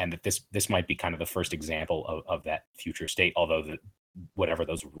that this might be kind of the first example of that future state, although whatever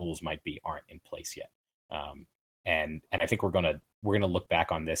those rules might be aren't in place yet. And I think we're gonna look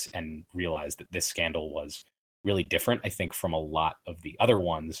back on this and realize that this scandal was really different, I think, from a lot of the other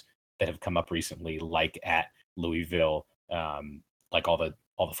ones that have come up recently, like at Louisville, like all the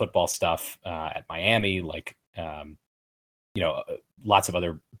football stuff at Miami, like lots of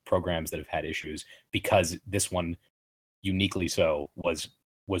other programs that have had issues, because this one, uniquely so, was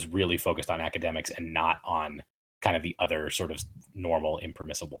really focused on academics and not on kind of the other sort of normal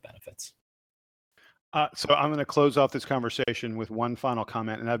impermissible benefits. So I'm going to close off this conversation with one final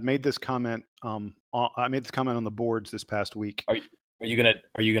comment, and I've made this comment. I made this comment on the boards this past week. Are you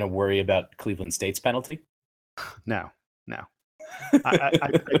gonna worry about Cleveland State's penalty? No.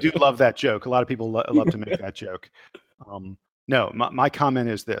 I do love that joke. A lot of people love to make that joke. No, my comment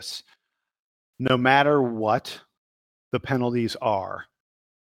is this: no matter what the penalties are,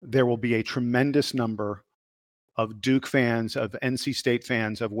 there will be a tremendous number of Duke fans, of NC State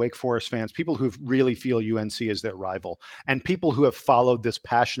fans, of Wake Forest fans, people who really feel UNC is their rival, and people who have followed this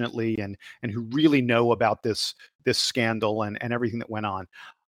passionately and who really know about this scandal and everything that went on.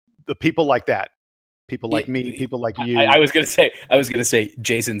 The people like that, people like me, people like you. I was gonna say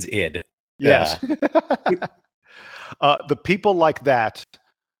Jason's id. Yes. The people like that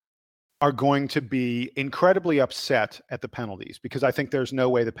are going to be incredibly upset at the penalties, because I think there's no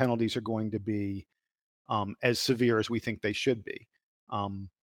way the penalties are going to be as severe as we think they should be. And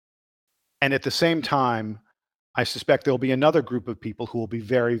at the same time, I suspect there'll be another group of people who will be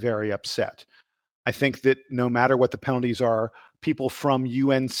very, very upset. I think that no matter what the penalties are, people from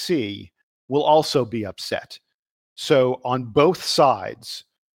UNC will also be upset. So on both sides,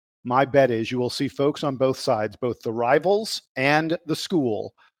 my bet is you will see folks on both sides, both the rivals and the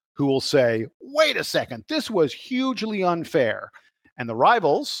school, who will say, wait a second, this was hugely unfair. And the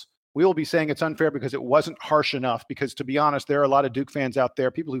rivals, we will be saying it's unfair because it wasn't harsh enough, because, to be honest, there are a lot of Duke fans out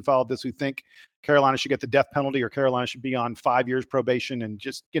there, people who followed this, who think Carolina should get the death penalty or Carolina should be on 5 years probation, and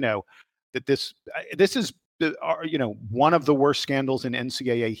just, that this is, one of the worst scandals in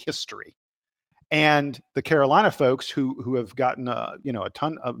NCAA history. And the Carolina folks who have gotten a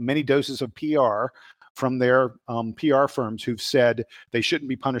ton of many doses of PR from their PR firms, who've said they shouldn't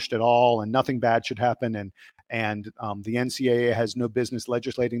be punished at all and nothing bad should happen, and the NCAA has no business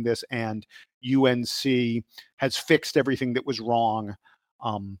legislating this, and UNC has fixed everything that was wrong.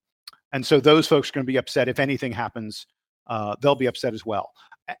 And so those folks are going to be upset. If anything happens, they'll be upset as well.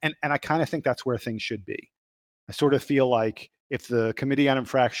 And I kind of think that's where things should be. I sort of feel like if the Committee on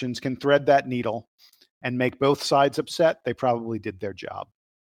Infractions can thread that needle and make both sides upset, they probably did their job.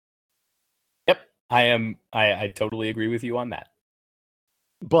 Yep, I totally agree with you on that.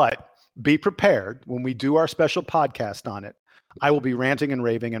 But be prepared when we do our special podcast on it. I will be ranting and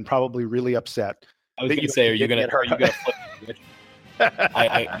raving and probably really upset. I was going to say, are you going to flip?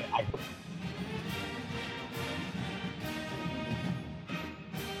 I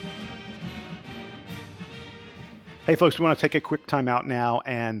Hey, folks, we want to take a quick time out now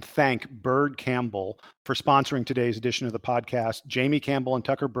and thank Byrd Campbell for sponsoring today's edition of the podcast. Jamie Campbell and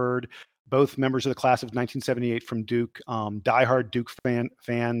Tucker Byrd, both members of the class of 1978 from Duke, diehard Duke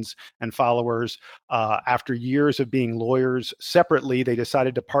fans and followers. After years of being lawyers separately, they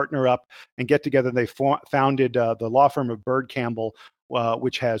decided to partner up and get together. They founded the law firm of Byrd Campbell,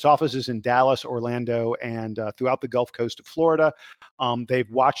 which has offices in Dallas, Orlando, and throughout the Gulf Coast of Florida. They've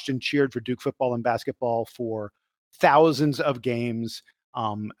watched and cheered for Duke football and basketball for thousands of games.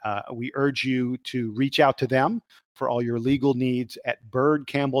 We urge you to reach out to them for all your legal needs at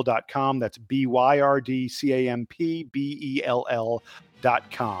byrdcampbell.com. That's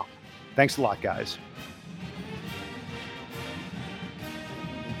BYRDCAMPBELL.com. Thanks a lot, guys.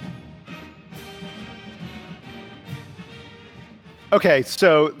 Okay,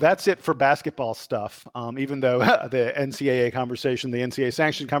 so that's it for basketball stuff. Even though the NCAA conversation, the NCAA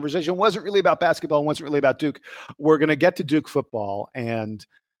sanction conversation wasn't really about basketball and wasn't really about Duke, we're going to get to Duke football. And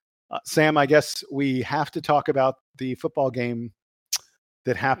Sam, I guess we have to talk about the football game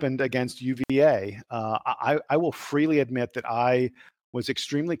that happened against UVA. I will freely admit that I was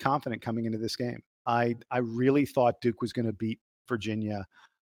extremely confident coming into this game. I really thought Duke was going to beat Virginia.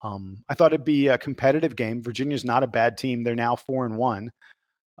 I thought it'd be a competitive game. Virginia's not a bad team. They're now 4-1,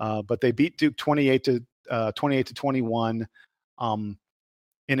 but they beat Duke 28-21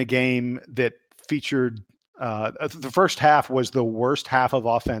 in a game that featured the first half was the worst half of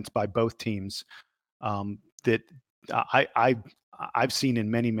offense by both teams that I've seen in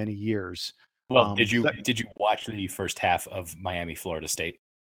many, many years. Well, did you watch the first half of Miami, Florida State?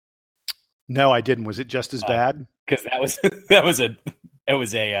 No, I didn't. Was it just as bad? Because it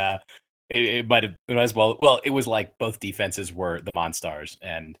might have been as well. Well, it was like both defenses were the Monstars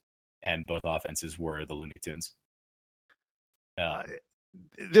and both offenses were the Looney Tunes.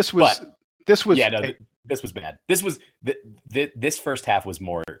 This was This was bad. This first half was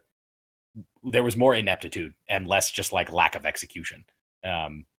more. There was more ineptitude and less just like lack of execution.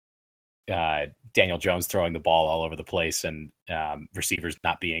 Daniel Jones throwing the ball all over the place and receivers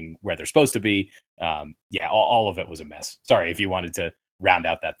not being where they're supposed to be. All of it was a mess. Sorry if you wanted to round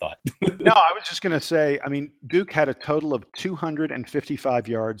out that thought. No, I was just going to say, I mean, Duke had a total of 255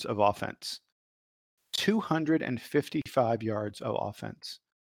 yards of offense. 255 yards of offense.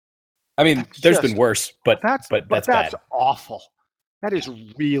 I mean, there's been worse, but that's bad. Awful. That is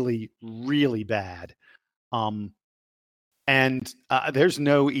really, really bad. And there's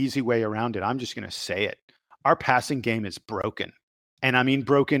no easy way around it. I'm just going to say it. Our passing game is broken. And I mean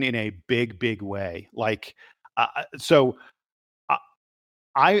broken in a big, big way. Like, I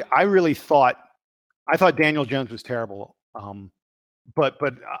really thought Daniel Jones was terrible. But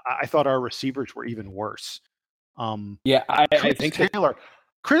I thought our receivers were even worse. I think Taylor,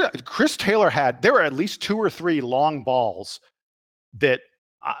 Chris Taylor there were at least 2 or 3 long balls that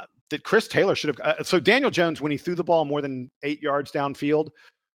Chris Taylor should have. So Daniel Jones, when he threw the ball more than 8 yards downfield,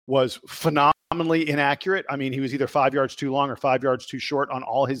 was phenomenally inaccurate. I mean, he was either 5 yards too long or 5 yards too short on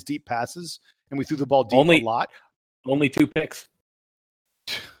all his deep passes, and we threw the ball deep a lot. Only 2 picks.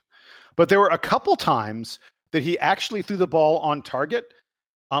 But there were a couple times that he actually threw the ball on target,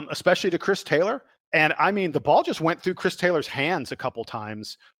 especially to Chris Taylor. And I mean, the ball just went through Chris Taylor's hands a couple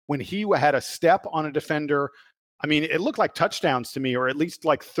times when he had a step on a defender. I mean, it looked like touchdowns to me, or at least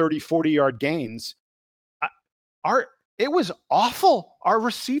like 30, 40-yard gains. It was awful. Our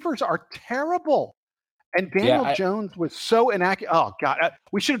receivers are terrible. And Daniel Jones was so inaccurate. Oh, God.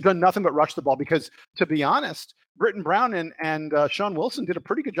 We should have done nothing but rush the ball because, to be honest, Britton Brown and Sean Wilson did a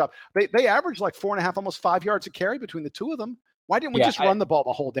pretty good job. They averaged like 4.5, almost 5 yards a carry between the two of them. Why didn't we just run the ball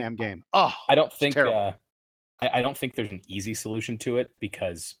the whole damn game? Oh, I don't think I don't think there's an easy solution to it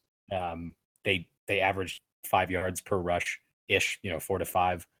because they averaged 5 yards per rush ish, 4 to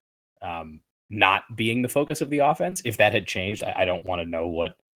 5, not being the focus of the offense. If that had changed, I don't want to know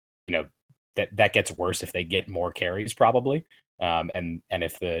what, that gets worse if they get more carries probably. And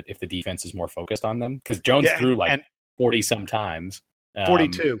if the defense is more focused on them, because Jones threw 40 sometimes,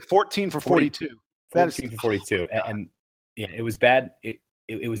 42, 14 for 42. 14 for 42. And it was bad.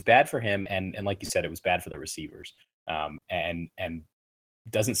 It was bad for him. And like you said, it was bad for the receivers. And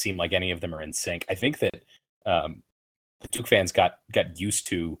doesn't seem like any of them are in sync. I think that the Duke fans got used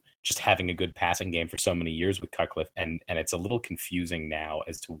to just having a good passing game for so many years with Cutcliffe, and it's a little confusing now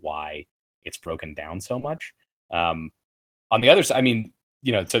as to why it's broken down so much. On the other side, I mean,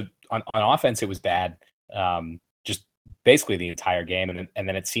 so on offense, it was bad, just basically the entire game. And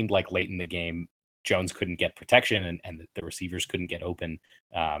then it seemed like late in the game, Jones couldn't get protection and the receivers couldn't get open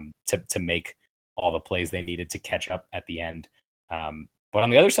to make all the plays they needed to catch up at the end. But on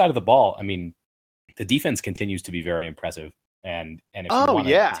the other side of the ball, I mean, the defense continues to be very impressive. And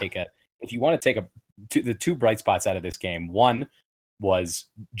if you want to take the 2 bright spots out of this game, one was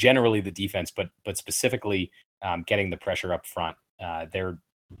generally the defense, but specifically getting the pressure up front. Their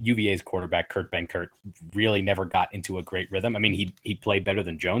UVA's quarterback, Kurt Benkert, really never got into a great rhythm. I mean, he played better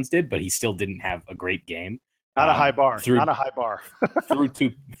than Jones did, but he still didn't have a great game. Not a high bar. Not a high bar.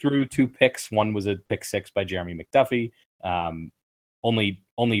 through 2 picks. One was a pick 6 by Jeremy McDuffie. Only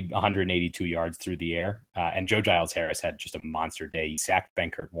 182 yards through the air. And Joe Giles Harris had just a monster day. He sacked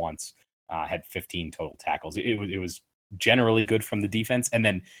Benkert once, had 15 total tackles. It was generally good from the defense. And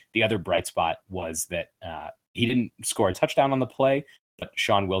then the other bright spot was that he didn't score a touchdown on the play, but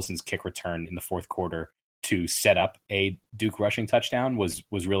Sean Wilson's kick return in the fourth quarter to set up a Duke rushing touchdown was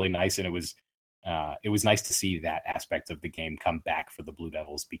really nice. And it was nice to see that aspect of the game come back for the Blue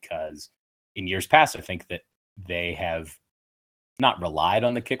Devils, because in years past, I think that they have not relied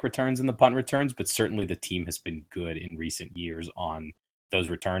on the kick returns and the punt returns, but certainly the team has been good in recent years on those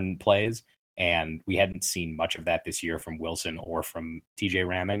return plays. And we hadn't seen much of that this year from Wilson or from TJ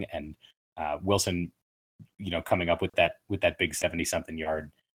Ramming. And Wilson, coming up with that big 70-something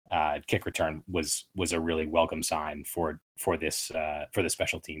yard kick return was a really welcome sign for the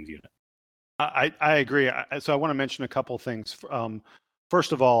special teams unit. I agree. So I want to mention a couple of things.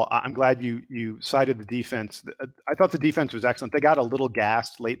 First of all, I'm glad you cited the defense. I thought the defense was excellent. They got a little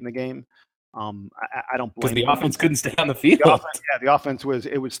gassed late in the game. I don't blame because the offense couldn't stay on the field. The offense was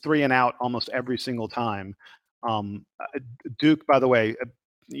 3 and out almost every single time. Duke, by the way,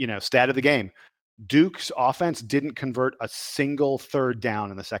 stat of the game, Duke's offense didn't convert a single third down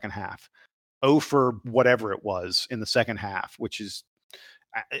in the second half. 0 for whatever it was in the second half, which is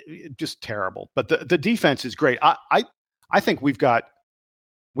just terrible. But the defense is great. I think we've got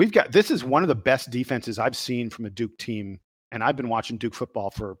this is one of the best defenses I've seen from a Duke team, and I've been watching Duke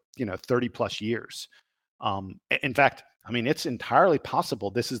football for 30 plus years. In fact, I mean, it's entirely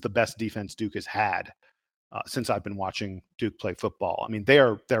possible this is the best defense Duke has had since I've been watching Duke play football. I mean,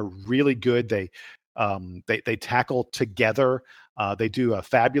 they're really good. They tackle together. They do a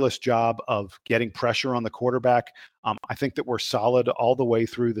fabulous job of getting pressure on the quarterback. I think that we're solid all the way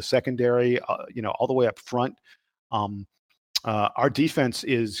through the secondary, all the way up front. Our defense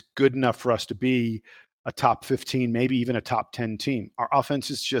is good enough for us to be a top 15, maybe even a top 10 team. Our offense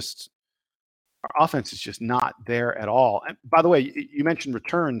is just not there at all. And by the way, you mentioned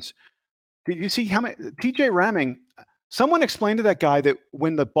returns. Did you see how many TJ Ramming? Someone explained to that guy that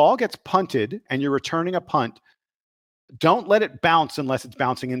when the ball gets punted and you're returning a punt, don't let it bounce unless it's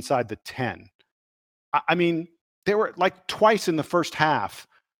bouncing inside the 10. I mean, there were like twice in the first half,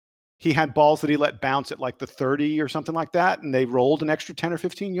 he had balls that he let bounce at like the 30 or something like that, and they rolled an extra 10 or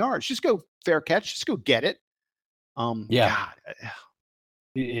 15 yards. Just go fair catch. Just go get it. Yeah.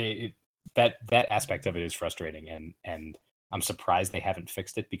 God. That aspect of it is frustrating, and I'm surprised they haven't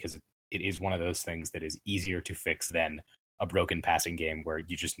fixed it, because it is one of those things that is easier to fix than a broken passing game where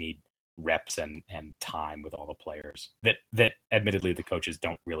you just need reps and time with all the players that admittedly the coaches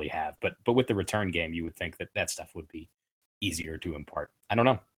don't really have. But with the return game, you would think that stuff would be easier to impart. I don't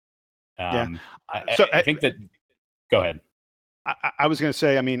know. I think that. Go ahead. I was going to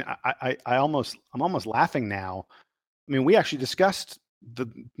say. I mean, I'm almost laughing now. I mean, we actually discussed the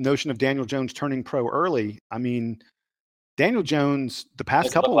notion of Daniel Jones turning pro early. I mean, Daniel Jones the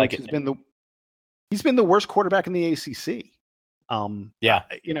past couple of weeks he's been the worst quarterback in the ACC. And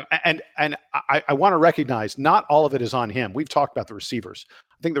I want to recognize not all of it is on him. We've talked about the receivers.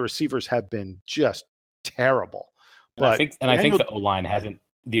 I think the receivers have been just terrible. But I think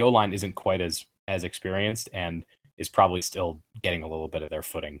the O-line isn't quite as experienced and is probably still getting a little bit of their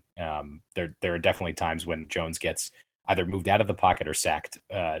footing. There are definitely times when Jones gets either moved out of the pocket or sacked,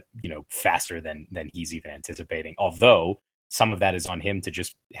 faster than he's even anticipating. Although some of that is on him to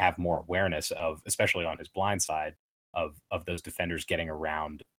just have more awareness of, especially on his blind side, of those defenders getting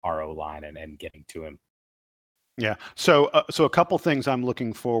around our O-line and getting to him. Yeah. So a couple things I'm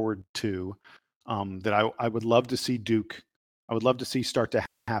looking forward to that I would love to see Duke. I would love to see start to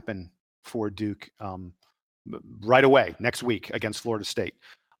happen for Duke right away next week against Florida State.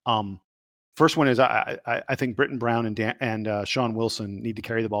 First one is I think Britton Brown and Sean Wilson need to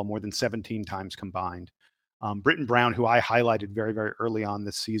carry the ball more than 17 times combined. Britton Brown, who I highlighted very, very early on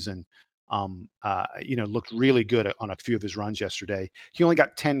this season, looked really good on a few of his runs yesterday. He only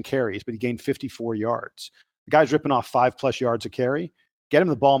got 10 carries, but he gained 54 yards. The guy's ripping off 5+ yards a carry. Get him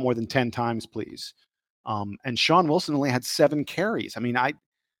the ball more than 10 times, please. And Sean Wilson only had 7 carries. I mean, I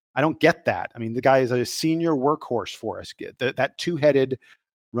don't get that. I mean, the guy is a senior workhorse for us. That two-headed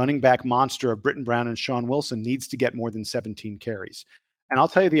running back monster of Britton Brown and Sean Wilson needs to get more than 17 carries. And I'll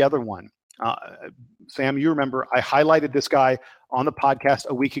tell you the other one. Sam, you remember I highlighted this guy on the podcast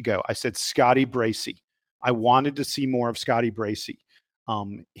a week ago. I said Scotty Bracey. I wanted to see more of Scotty Bracey.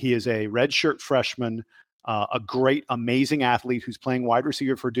 He is a redshirt freshman, a great, amazing athlete who's playing wide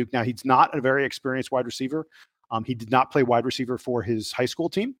receiver for Duke. Now, he's not a very experienced wide receiver. He did not play wide receiver for his high school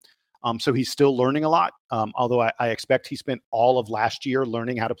team. So he's still learning a lot, although I expect he spent all of last year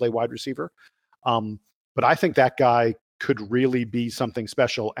learning how to play wide receiver. But I think that guy could really be something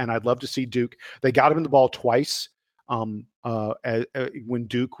special, and I'd love to see Duke. They got him the ball twice when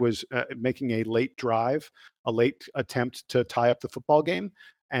Duke was making a late drive, a late attempt to tie up the football game,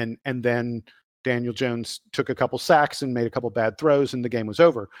 and then Daniel Jones took a couple sacks and made a couple bad throws, and the game was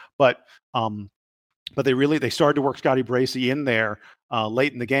over. But they started to work Scotty Bracey in there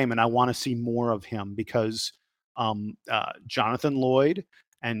late in the game, and I want to see more of him because Jonathan Lloyd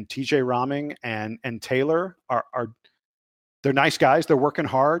and TJ Ramming and Taylor are they're nice guys. They're working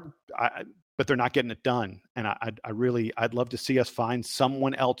hard, but they're not getting it done. And I'd love to see us find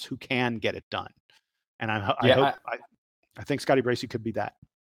someone else who can get it done. And I think Scotty Bracey could be that.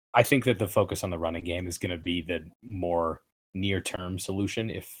 I think that the focus on the running game is going to be the more near-term solution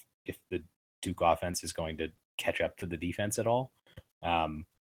if the Duke offense is going to catch up to the defense at all.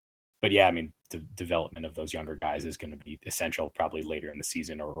 But yeah, I mean, the development of those younger guys is going to be essential probably later in the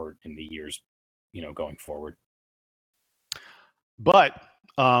season or in the years, going forward. But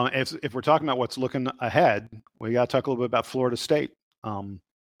if we're talking about what's looking ahead, we got to talk a little bit about Florida State.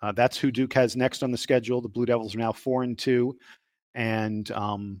 That's who Duke has next on the schedule. The Blue Devils are now 4-2. And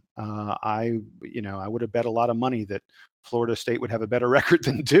I would have bet a lot of money that Florida State would have a better record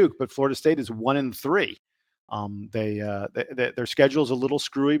than Duke, but Florida State is 1-3. Their schedule is a little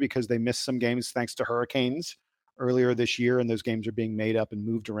screwy because they missed some games thanks to hurricanes earlier this year, and those games are being made up and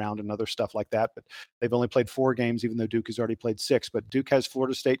moved around and other stuff like that. But they've only played 4 games, even though Duke has already played 6. But Duke has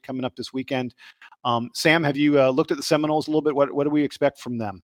Florida State coming up this weekend. Sam, have you looked at the Seminoles a little bit? What do we expect from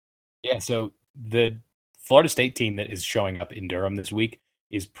them? Yeah, so the Florida State team that is showing up in Durham this week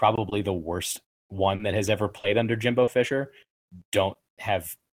is probably the worst one that has ever played under Jimbo Fisher. Don't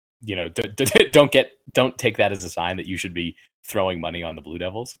have, don't take that as a sign that you should be throwing money on the Blue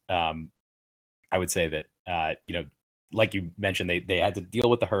Devils. I would say that, like you mentioned, they had to deal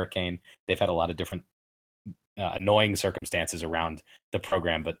with the hurricane. They've had a lot of different annoying circumstances around the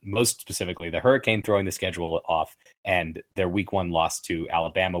program, but most specifically the hurricane throwing the schedule off and their week 1 loss to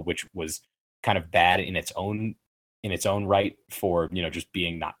Alabama, which was kind of bad in its own right for, just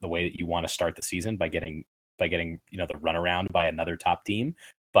being not the way that you want to start the season by getting, the runaround by another top team.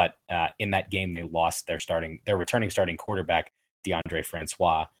 But in that game, they lost their returning starting quarterback, DeAndre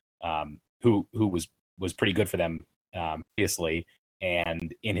Francois, who was pretty good for them previously.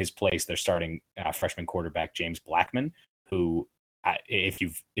 And in his place, they're starting freshman quarterback James Blackman, who, if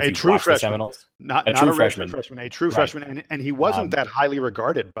you've true watched freshman, the Seminoles, not a freshman, a true freshman, and he wasn't that highly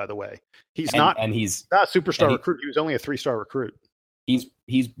regarded, by the way. He's not a superstar recruit. He was only a 3-star recruit. He's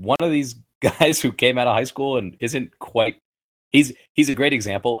one of these guys who came out of high school and isn't quite. He's a great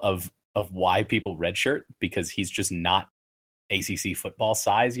example of why people redshirt, because he's just not ACC football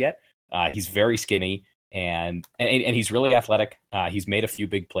size yet. He's very skinny. And he's really athletic. He's made a few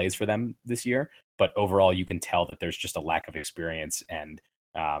big plays for them this year, but overall you can tell that there's just a lack of experience, and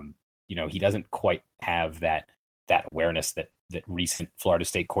he doesn't quite have that awareness that recent Florida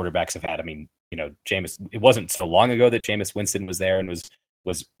State quarterbacks have had. I mean, it wasn't so long ago that Jameis Winston was there and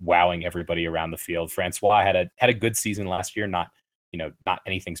was wowing everybody around the field. Francois had a good season last year, not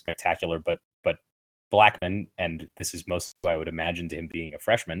anything spectacular, but Blackman, and this is most I would imagine to him being a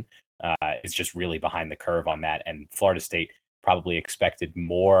freshman, is just really behind the curve on that. And Florida State probably expected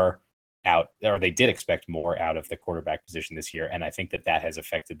more out, or they did expect more out of the quarterback position this year. And I think that has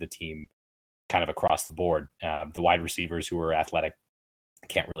affected the team kind of across the board. The wide receivers who are athletic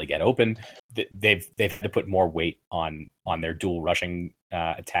can't really get open. They've had to put more weight on their dual rushing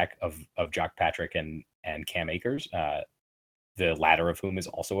attack of Jock Patrick and Cam Akers, the latter of whom is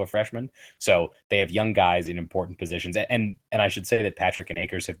also a freshman. So they have young guys in important positions. And I should say that Patrick and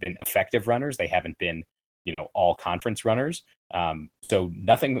Akers have been effective runners. They haven't been, all conference runners. So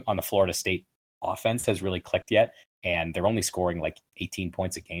nothing on the Florida State offense has really clicked yet. And they're only scoring like 18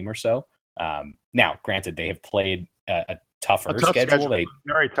 points a game or so. Now, granted, they have played a tough schedule.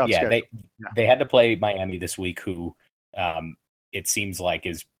 Very tough schedule. They had to play Miami this week, who it seems like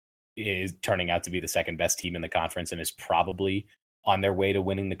is turning out to be the second best team in the conference and is probably on their way to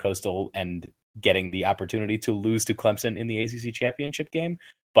winning the Coastal and getting the opportunity to lose to Clemson in the ACC championship game.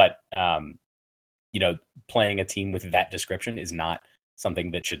 But, playing a team with that description is not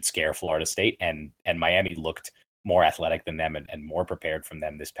something that should scare Florida State. And Miami looked more athletic than them and more prepared from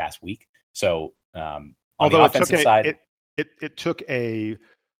them this past week. So, on the offensive side, it took a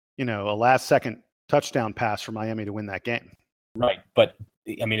last second touchdown pass for Miami to win that game. Right. But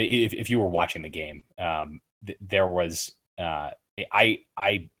I mean, if you were watching the game, there was, I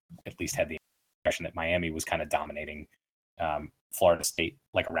at least had the impression that Miami was kind of dominating Florida State,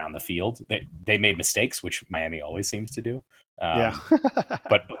 like around the field. They made mistakes, which Miami always seems to do.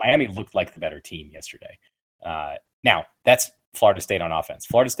 but Miami looked like the better team yesterday. Now that's Florida State on offense.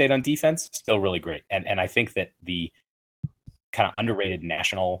 Florida State on defense, still really great. And I think that the kind of underrated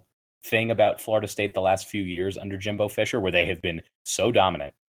national thing about Florida State the last few years under Jimbo Fisher, where they have been so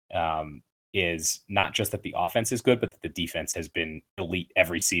dominant, is not just that the offense is good, but that the defense has been elite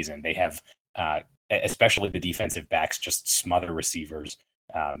every season. They have, especially the defensive backs, just smother receivers,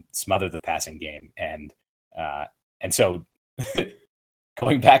 smother the passing game. And so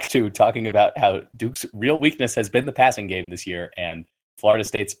going back to talking about how Duke's real weakness has been the passing game this year, and Florida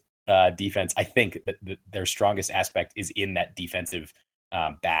State's defense, I think that their strongest aspect is in that defensive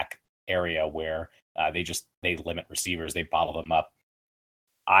back area where they limit receivers, they bottle them up.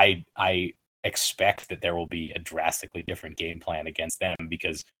 I expect that there will be a drastically different game plan against them,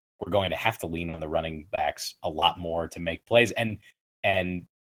 because we're going to have to lean on the running backs a lot more to make plays. And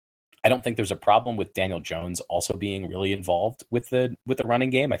I don't think there's a problem with Daniel Jones also being really involved with the running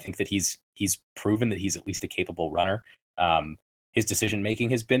game. I think that he's proven that he's at least a capable runner. His decision making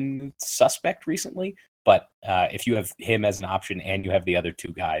has been suspect recently, but if you have him as an option and you have the other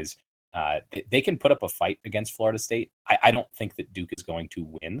two guys, they can put up a fight against Florida State. I don't think that Duke is going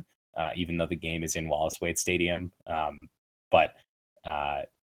to win, even though the game is in Wallace Wade Stadium. But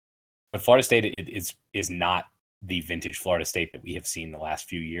Florida State is not the vintage Florida State that we have seen the last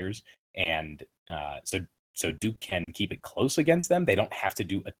few years. And so so Duke can keep it close against them. They don't have to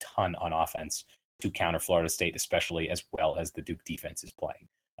do a ton on offense to counter Florida State, especially as well as the Duke defense is playing.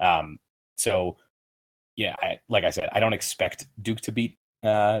 So yeah, like I said, I don't expect Duke to beat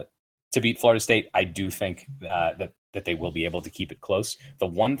Florida State. I do think that they will be able to keep it close. The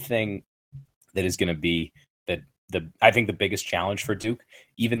one thing that is going to be I think the biggest challenge for Duke,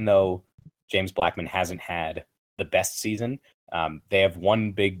 even though James Blackman hasn't had the best season, they have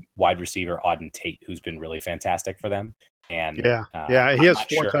one big wide receiver, Auden Tate, who's been really fantastic for them. And he has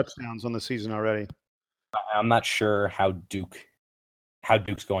 4 touchdowns on the season already. I'm not sure how Duke's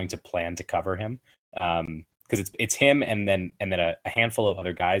going to plan to cover him, because it's him and then a handful of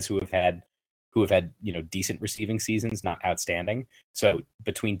other guys who have had decent receiving seasons, not outstanding. So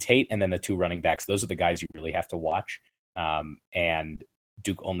between Tate and then the 2 running backs, those are the guys you really have to watch. And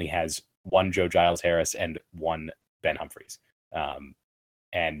Duke only has one Joe Giles Harris and one Ben Humphreys,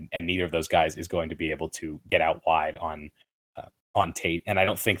 and neither of those guys is going to be able to get out wide on Tate. And I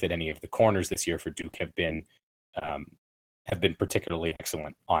don't think that any of the corners this year for Duke have been particularly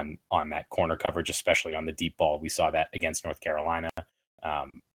excellent on that corner coverage, especially on the deep ball. We saw that against North Carolina,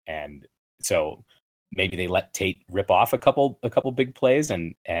 and so maybe they let Tate rip off a couple big plays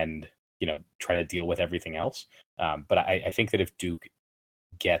and try to deal with everything else. But I think that if Duke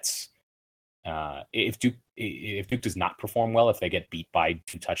gets if Duke does not perform well, if they get beat by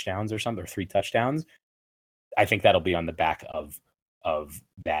 2 touchdowns or something, or 3 touchdowns, I think that'll be on the back of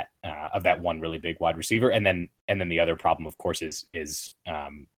that one really big wide receiver. And then the other problem, of course, is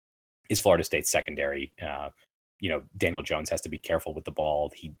Florida State's secondary. Daniel Jones has to be careful with the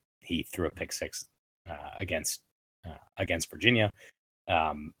ball. He threw a pick 6 against Virginia.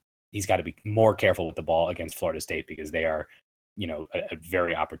 He's got to be more careful with the ball against Florida State because they are, a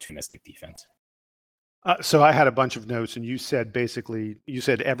very opportunistic defense. So I had a bunch of notes, and you said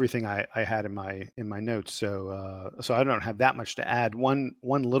everything I had in my notes. So I don't have that much to add. One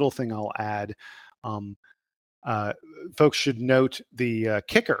little thing I'll add, folks should note the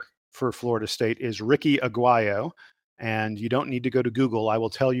kicker for Florida State is Ricky Aguayo, and you don't need to go to Google. I will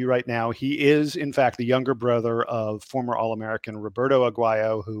tell you right now, he is in fact the younger brother of former All-American Roberto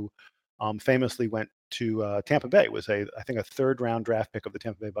Aguayo, who famously went to Tampa Bay. Was I think a 3rd round draft pick of the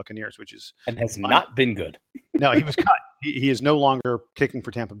Tampa Bay Buccaneers, which is and has not been good. No, he was cut. He is no longer kicking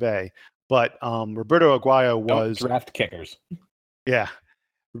for Tampa Bay. But Roberto Aguayo was draft kickers. Yeah,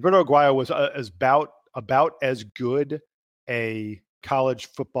 Roberto Aguayo was about as good a college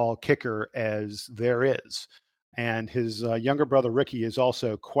football kicker as there is, and his younger brother Ricky is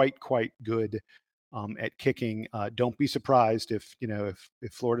also quite good at kicking. Don't be surprised if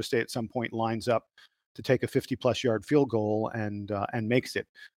Florida State at some point lines up to take a 50+ yard field goal and makes it,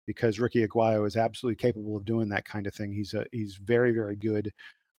 because Ricky Aguayo is absolutely capable of doing that kind of thing. He's very, very good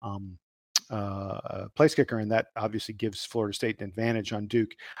place kicker, and that obviously gives Florida State an advantage on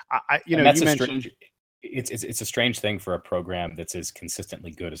Duke. It's a strange thing for a program that's as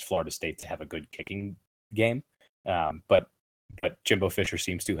consistently good as Florida State to have a good kicking game, but Jimbo Fisher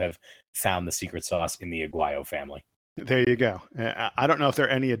seems to have found the secret sauce in the Aguayo family. There you go. I don't know if there are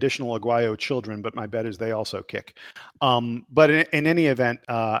any additional Aguayo children, but my bet is they also kick. But in any event,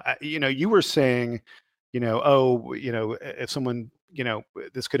 you were saying, if someone,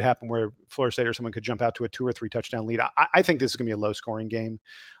 this could happen where Florida State or someone could jump out to a 2 or 3 touchdown lead. I think this is going to be a low scoring game.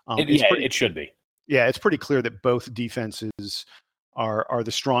 It should be. Yeah, it's pretty clear that both defenses are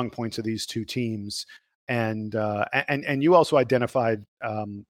the strong points of these 2 teams. And you also identified,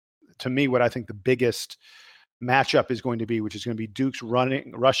 to me, what I think the biggest matchup is going to be, which is going to be Duke's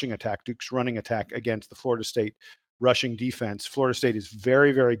rushing attack against the Florida State rushing defense. Florida State is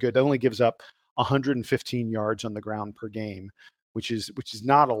very, very good. It only gives up 115 yards on the ground per game, which is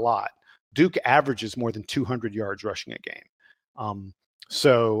not a lot. Duke averages more than 200 yards rushing a game.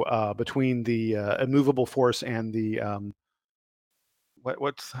 So between the immovable force and the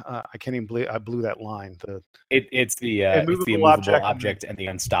I can't even believe I blew that line. It's the immovable object and the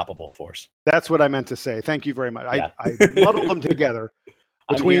unstoppable force. That's what I meant to say. Thank you very much. Yeah. I muddled them together.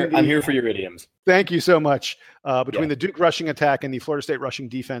 I'm here for your idioms. Thank you so much. Between the Duke rushing attack and the Florida State rushing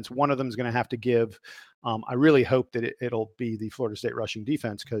defense, one of them is going to have to give. I really hope that it'll be the Florida State rushing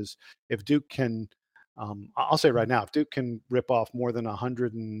defense, because if Duke can, I'll say right now, if Duke can rip off more than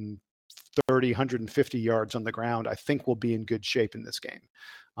 130, 150 yards on the ground, I think we'll be in good shape in this game.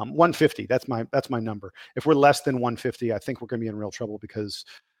 150, that's my number. If we're less than 150, I think we're going to be in real trouble, because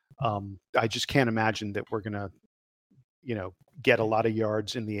I just can't imagine that we're going to, get a lot of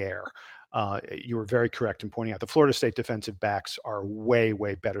yards in the air. You were very correct in pointing out the Florida State defensive backs are way,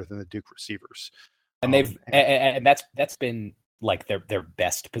 way better than the Duke receivers. And that's been like their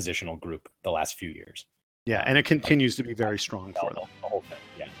best positional group the last few years. Yeah, and it continues to be very strong for them. The whole thing,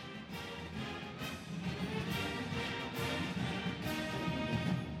 yeah.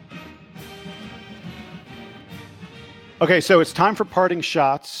 Okay, so it's time for parting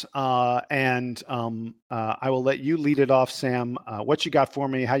shots, and I will let you lead it off, Sam. What you got for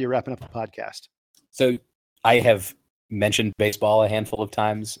me? How you wrapping up the podcast? So I have mentioned baseball a handful of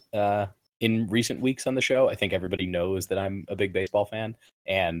times in recent weeks on the show. I think everybody knows that I'm a big baseball fan,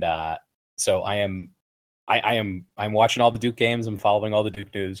 and so I'm watching all the Duke games. I'm following all the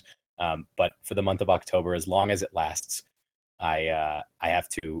Duke news. But for the month of October, as long as it lasts, I have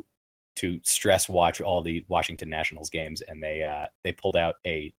to stress watch all the Washington Nationals games, and they pulled out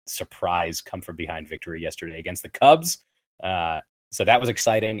a surprise come from behind victory yesterday against the Cubs. So that was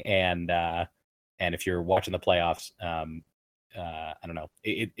exciting, and if you're watching the playoffs, I don't know,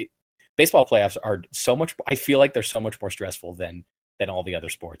 baseball playoffs are so much. I feel like they're so much more stressful than all the other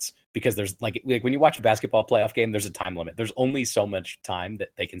sports, because there's like when you watch a basketball playoff game, there's a time limit. There's only so much time that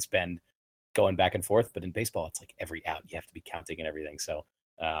they can spend going back and forth, but in baseball, it's like every out you have to be counting and everything. So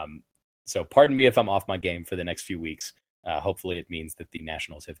pardon me if I'm off my game for the next few weeks. Hopefully it means that the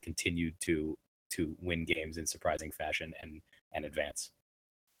Nationals have continued to win games in surprising fashion and advance.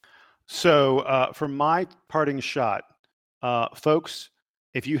 So for my parting shot, folks,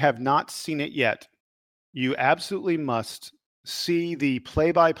 if you have not seen it yet, you absolutely must see the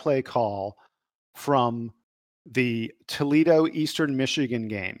play-by-play call from the Toledo Eastern Michigan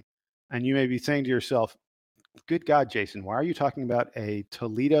game. And you may be saying to yourself, good God, Jason, why are you talking about a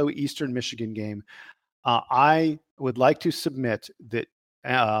Toledo Eastern Michigan game? I would like to submit that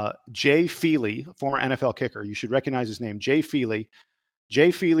Jay Feely, former NFL kicker, you should recognize his name, Jay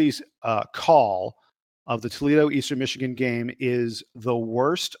Feely's call of the Toledo Eastern Michigan game is the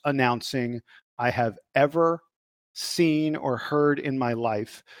worst announcing I have ever seen or heard in my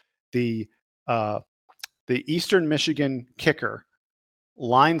life. The Eastern Michigan kicker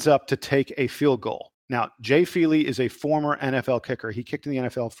lines up to take a field goal. Now, Jay Feely is a former NFL kicker. He kicked in the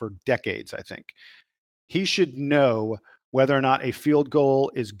NFL for decades, I think. He should know whether or not a field goal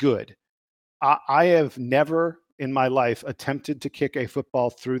is good. I have never in my life attempted to kick a football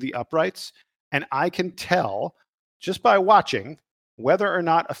through the uprights, and I can tell just by watching whether or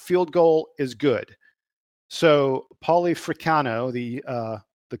not a field goal is good. So Paulie Fricano,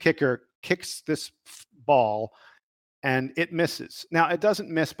 the kicker, kicks this ball, and it misses. Now, it doesn't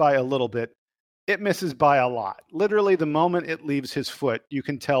miss by a little bit. It misses by a lot. Literally, the moment it leaves his foot, you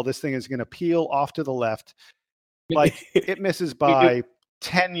can tell this thing is going to peel off to the left. Like, it misses by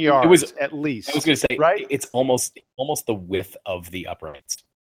 10 yards at least. I was going to say, right? It's almost the width of the uprights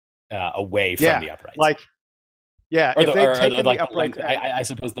away from the uprights. Like, yeah, if they'd taken the uprights, I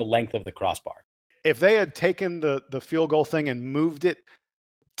suppose the length of the crossbar. If they had taken the field goal thing and moved it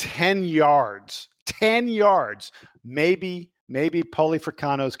 10 yards, maybe Paulie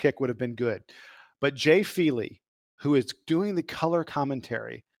Fricano's kick would have been good. But Jay Feely, who is doing the color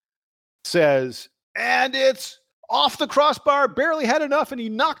commentary, says, and it's off the crossbar, barely had enough, and he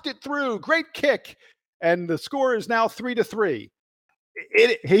knocked it through. Great kick. And the score is now 3-3.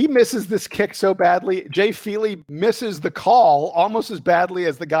 He misses this kick so badly. Jay Feely misses the call almost as badly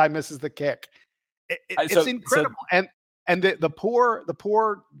as the guy misses the kick. It's incredible. And the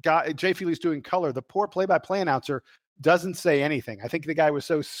poor guy, Jay Feely's doing color, the poor play-by-play announcer doesn't say anything. I think the guy was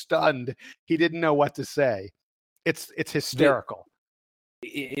so stunned he didn't know what to say. It's hysterical.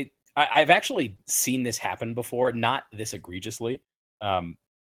 I've actually seen this happen before, not this egregiously,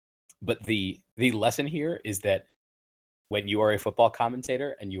 but the lesson here is that when you are a football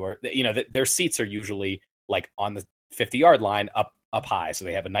commentator and you are, their seats are usually like on the 50-yard line up high, so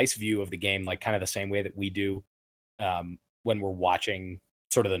they have a nice view of the game, like kind of the same way that we do when we're watching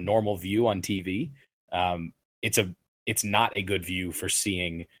sort of the normal view on TV. It's not a good view for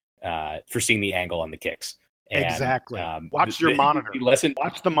seeing the angle on the kicks. And, exactly. Watch your monitor.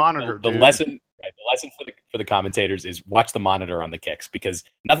 Watch the monitor. The lesson for the commentators is watch the monitor on the kicks, because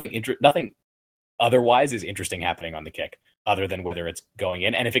nothing otherwise is interesting happening on the kick other than whether it's going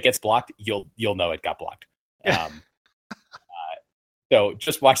in. And if it gets blocked, you'll know it got blocked. So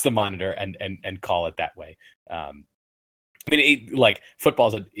just watch the monitor and call it that way. I mean,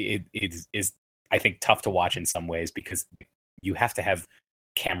 football is I think tough to watch in some ways, because you have to have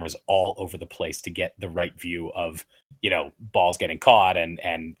cameras all over the place to get the right view of, balls getting caught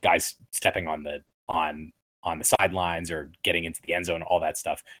and guys stepping on the sidelines or getting into the end zone, all that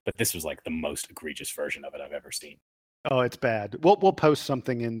stuff. But this was like the most egregious version of it I've ever seen. Oh, it's bad. We'll post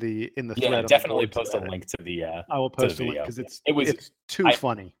something in the thread. Yeah, definitely post a link to the. I will post a link because it's too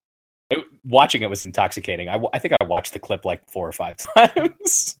funny. Watching it was intoxicating. I think I watched the clip like 4 or 5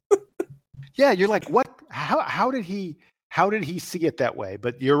 times. Yeah, you're like, what? how did he see it that way?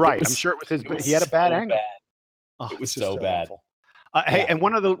 But you're right. I'm sure it was he had a bad angle. Oh, it was so bad. Hey, and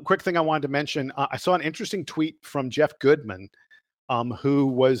one other quick thing I wanted to mention. I saw an interesting tweet from Jeff Goodman, who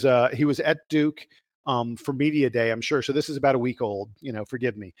was he was at Duke for Media Day, I'm sure. So this is about a week old,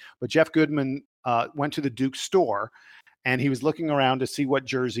 forgive me. But Jeff Goodman went to the Duke store, and he was looking around to see what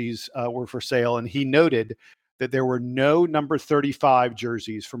jerseys were for sale. And he noted that there were no number 35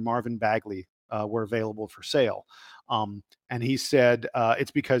 jerseys for Marvin Bagley were available for sale. And he said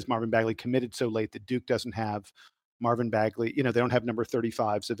it's because Marvin Bagley committed so late that Duke doesn't have Marvin Bagley. They don't have number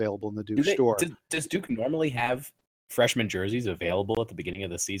 35s available in the Duke store. Does Duke normally have freshman jerseys available at the beginning of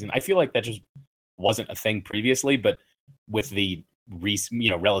the season? I feel like that just wasn't a thing previously, but with the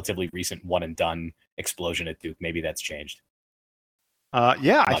relatively recent one and done explosion at Duke, maybe that's changed.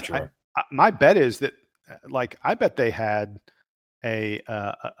 Yeah, my bet is that, I bet they had a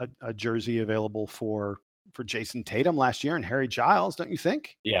jersey available for Jason Tatum last year and Harry Giles, don't you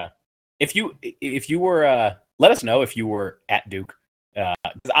think? Yeah. If you were, let us know if you were at Duke.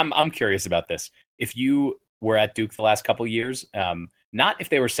 I'm curious about this. If you were at Duke the last couple of years, not if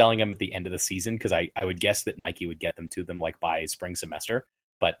they were selling them at the end of the season, because I would guess that Nike would get them to them by spring semester,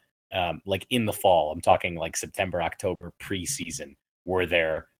 but in the fall, I'm talking September, October preseason, were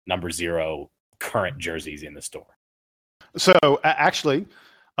there number 0 current jerseys in the store? So actually,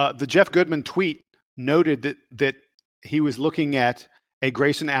 the Jeff Goodman tweet noted that he was looking at a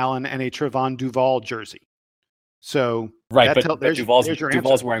Grayson Allen and a Trevon Duval jersey. So right, but Duval's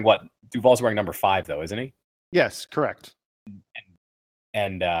wearing what? Duval's wearing number 5 though, isn't he? Yes, correct.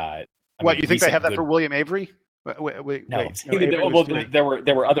 And you think they have that for William Avery? Wait, no.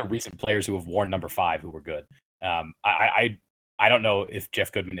 There were other recent players who have worn number 5 who were good. I don't know if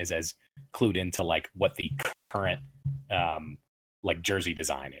Jeff Goodman is as clued into what the current jersey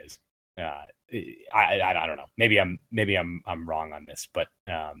design is. I don't know. Maybe I'm wrong on this, but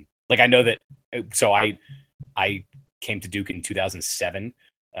I know that. So I came to Duke in 2007.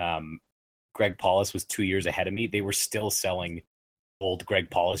 Greg Paulus was 2 years ahead of me. They were still selling old Greg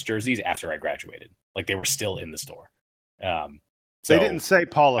Paulus jerseys after I graduated. They were still in the store. So they didn't say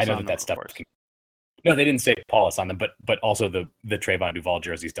Paulus. I know that stuff. No, they didn't say Paulus on them, but also the Trayvon Duval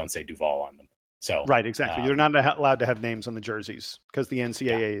jerseys don't say Duval on them. So right, exactly. You're not allowed to have names on the jerseys because the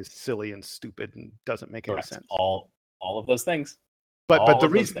NCAA is silly and stupid and doesn't make any sense. All of those things. But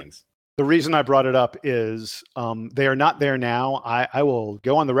the reason I brought it up is they are not there now. I will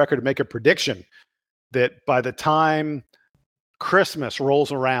go on the record to make a prediction that by the time Christmas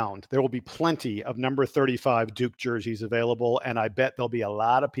rolls around, there will be plenty of number 35 Duke jerseys available, and I bet there'll be a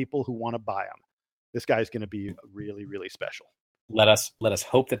lot of people who want to buy them. This guy's going to be really, really special. Let us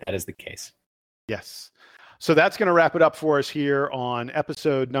hope that is the case. Yes. So that's going to wrap it up for us here on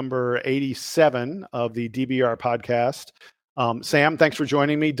episode number 87 of the DBR podcast. Sam, thanks for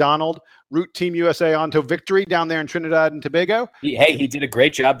joining me. Donald, root Team USA on to victory down there in Trinidad and Tobago. He did a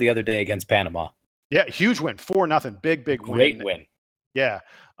great job the other day against Panama. Yeah, huge win, 4-0, big win. Great win. Yeah,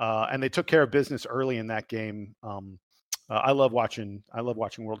 and they took care of business early in that game. I love watching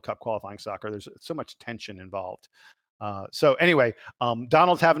World Cup qualifying soccer. There's so much tension involved. So anyway,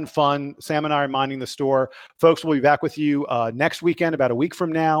 Donald's having fun. Sam and I are minding the store. Folks, we'll be back with you next weekend, about a week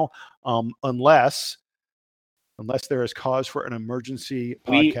from now, unless there is cause for an emergency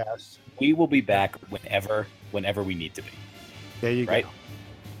podcast. We will be back whenever we need to be. There you go.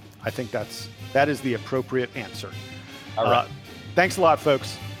 I think that is the appropriate answer. All right. Thanks a lot,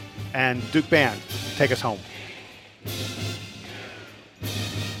 folks. And Duke Band, take us home.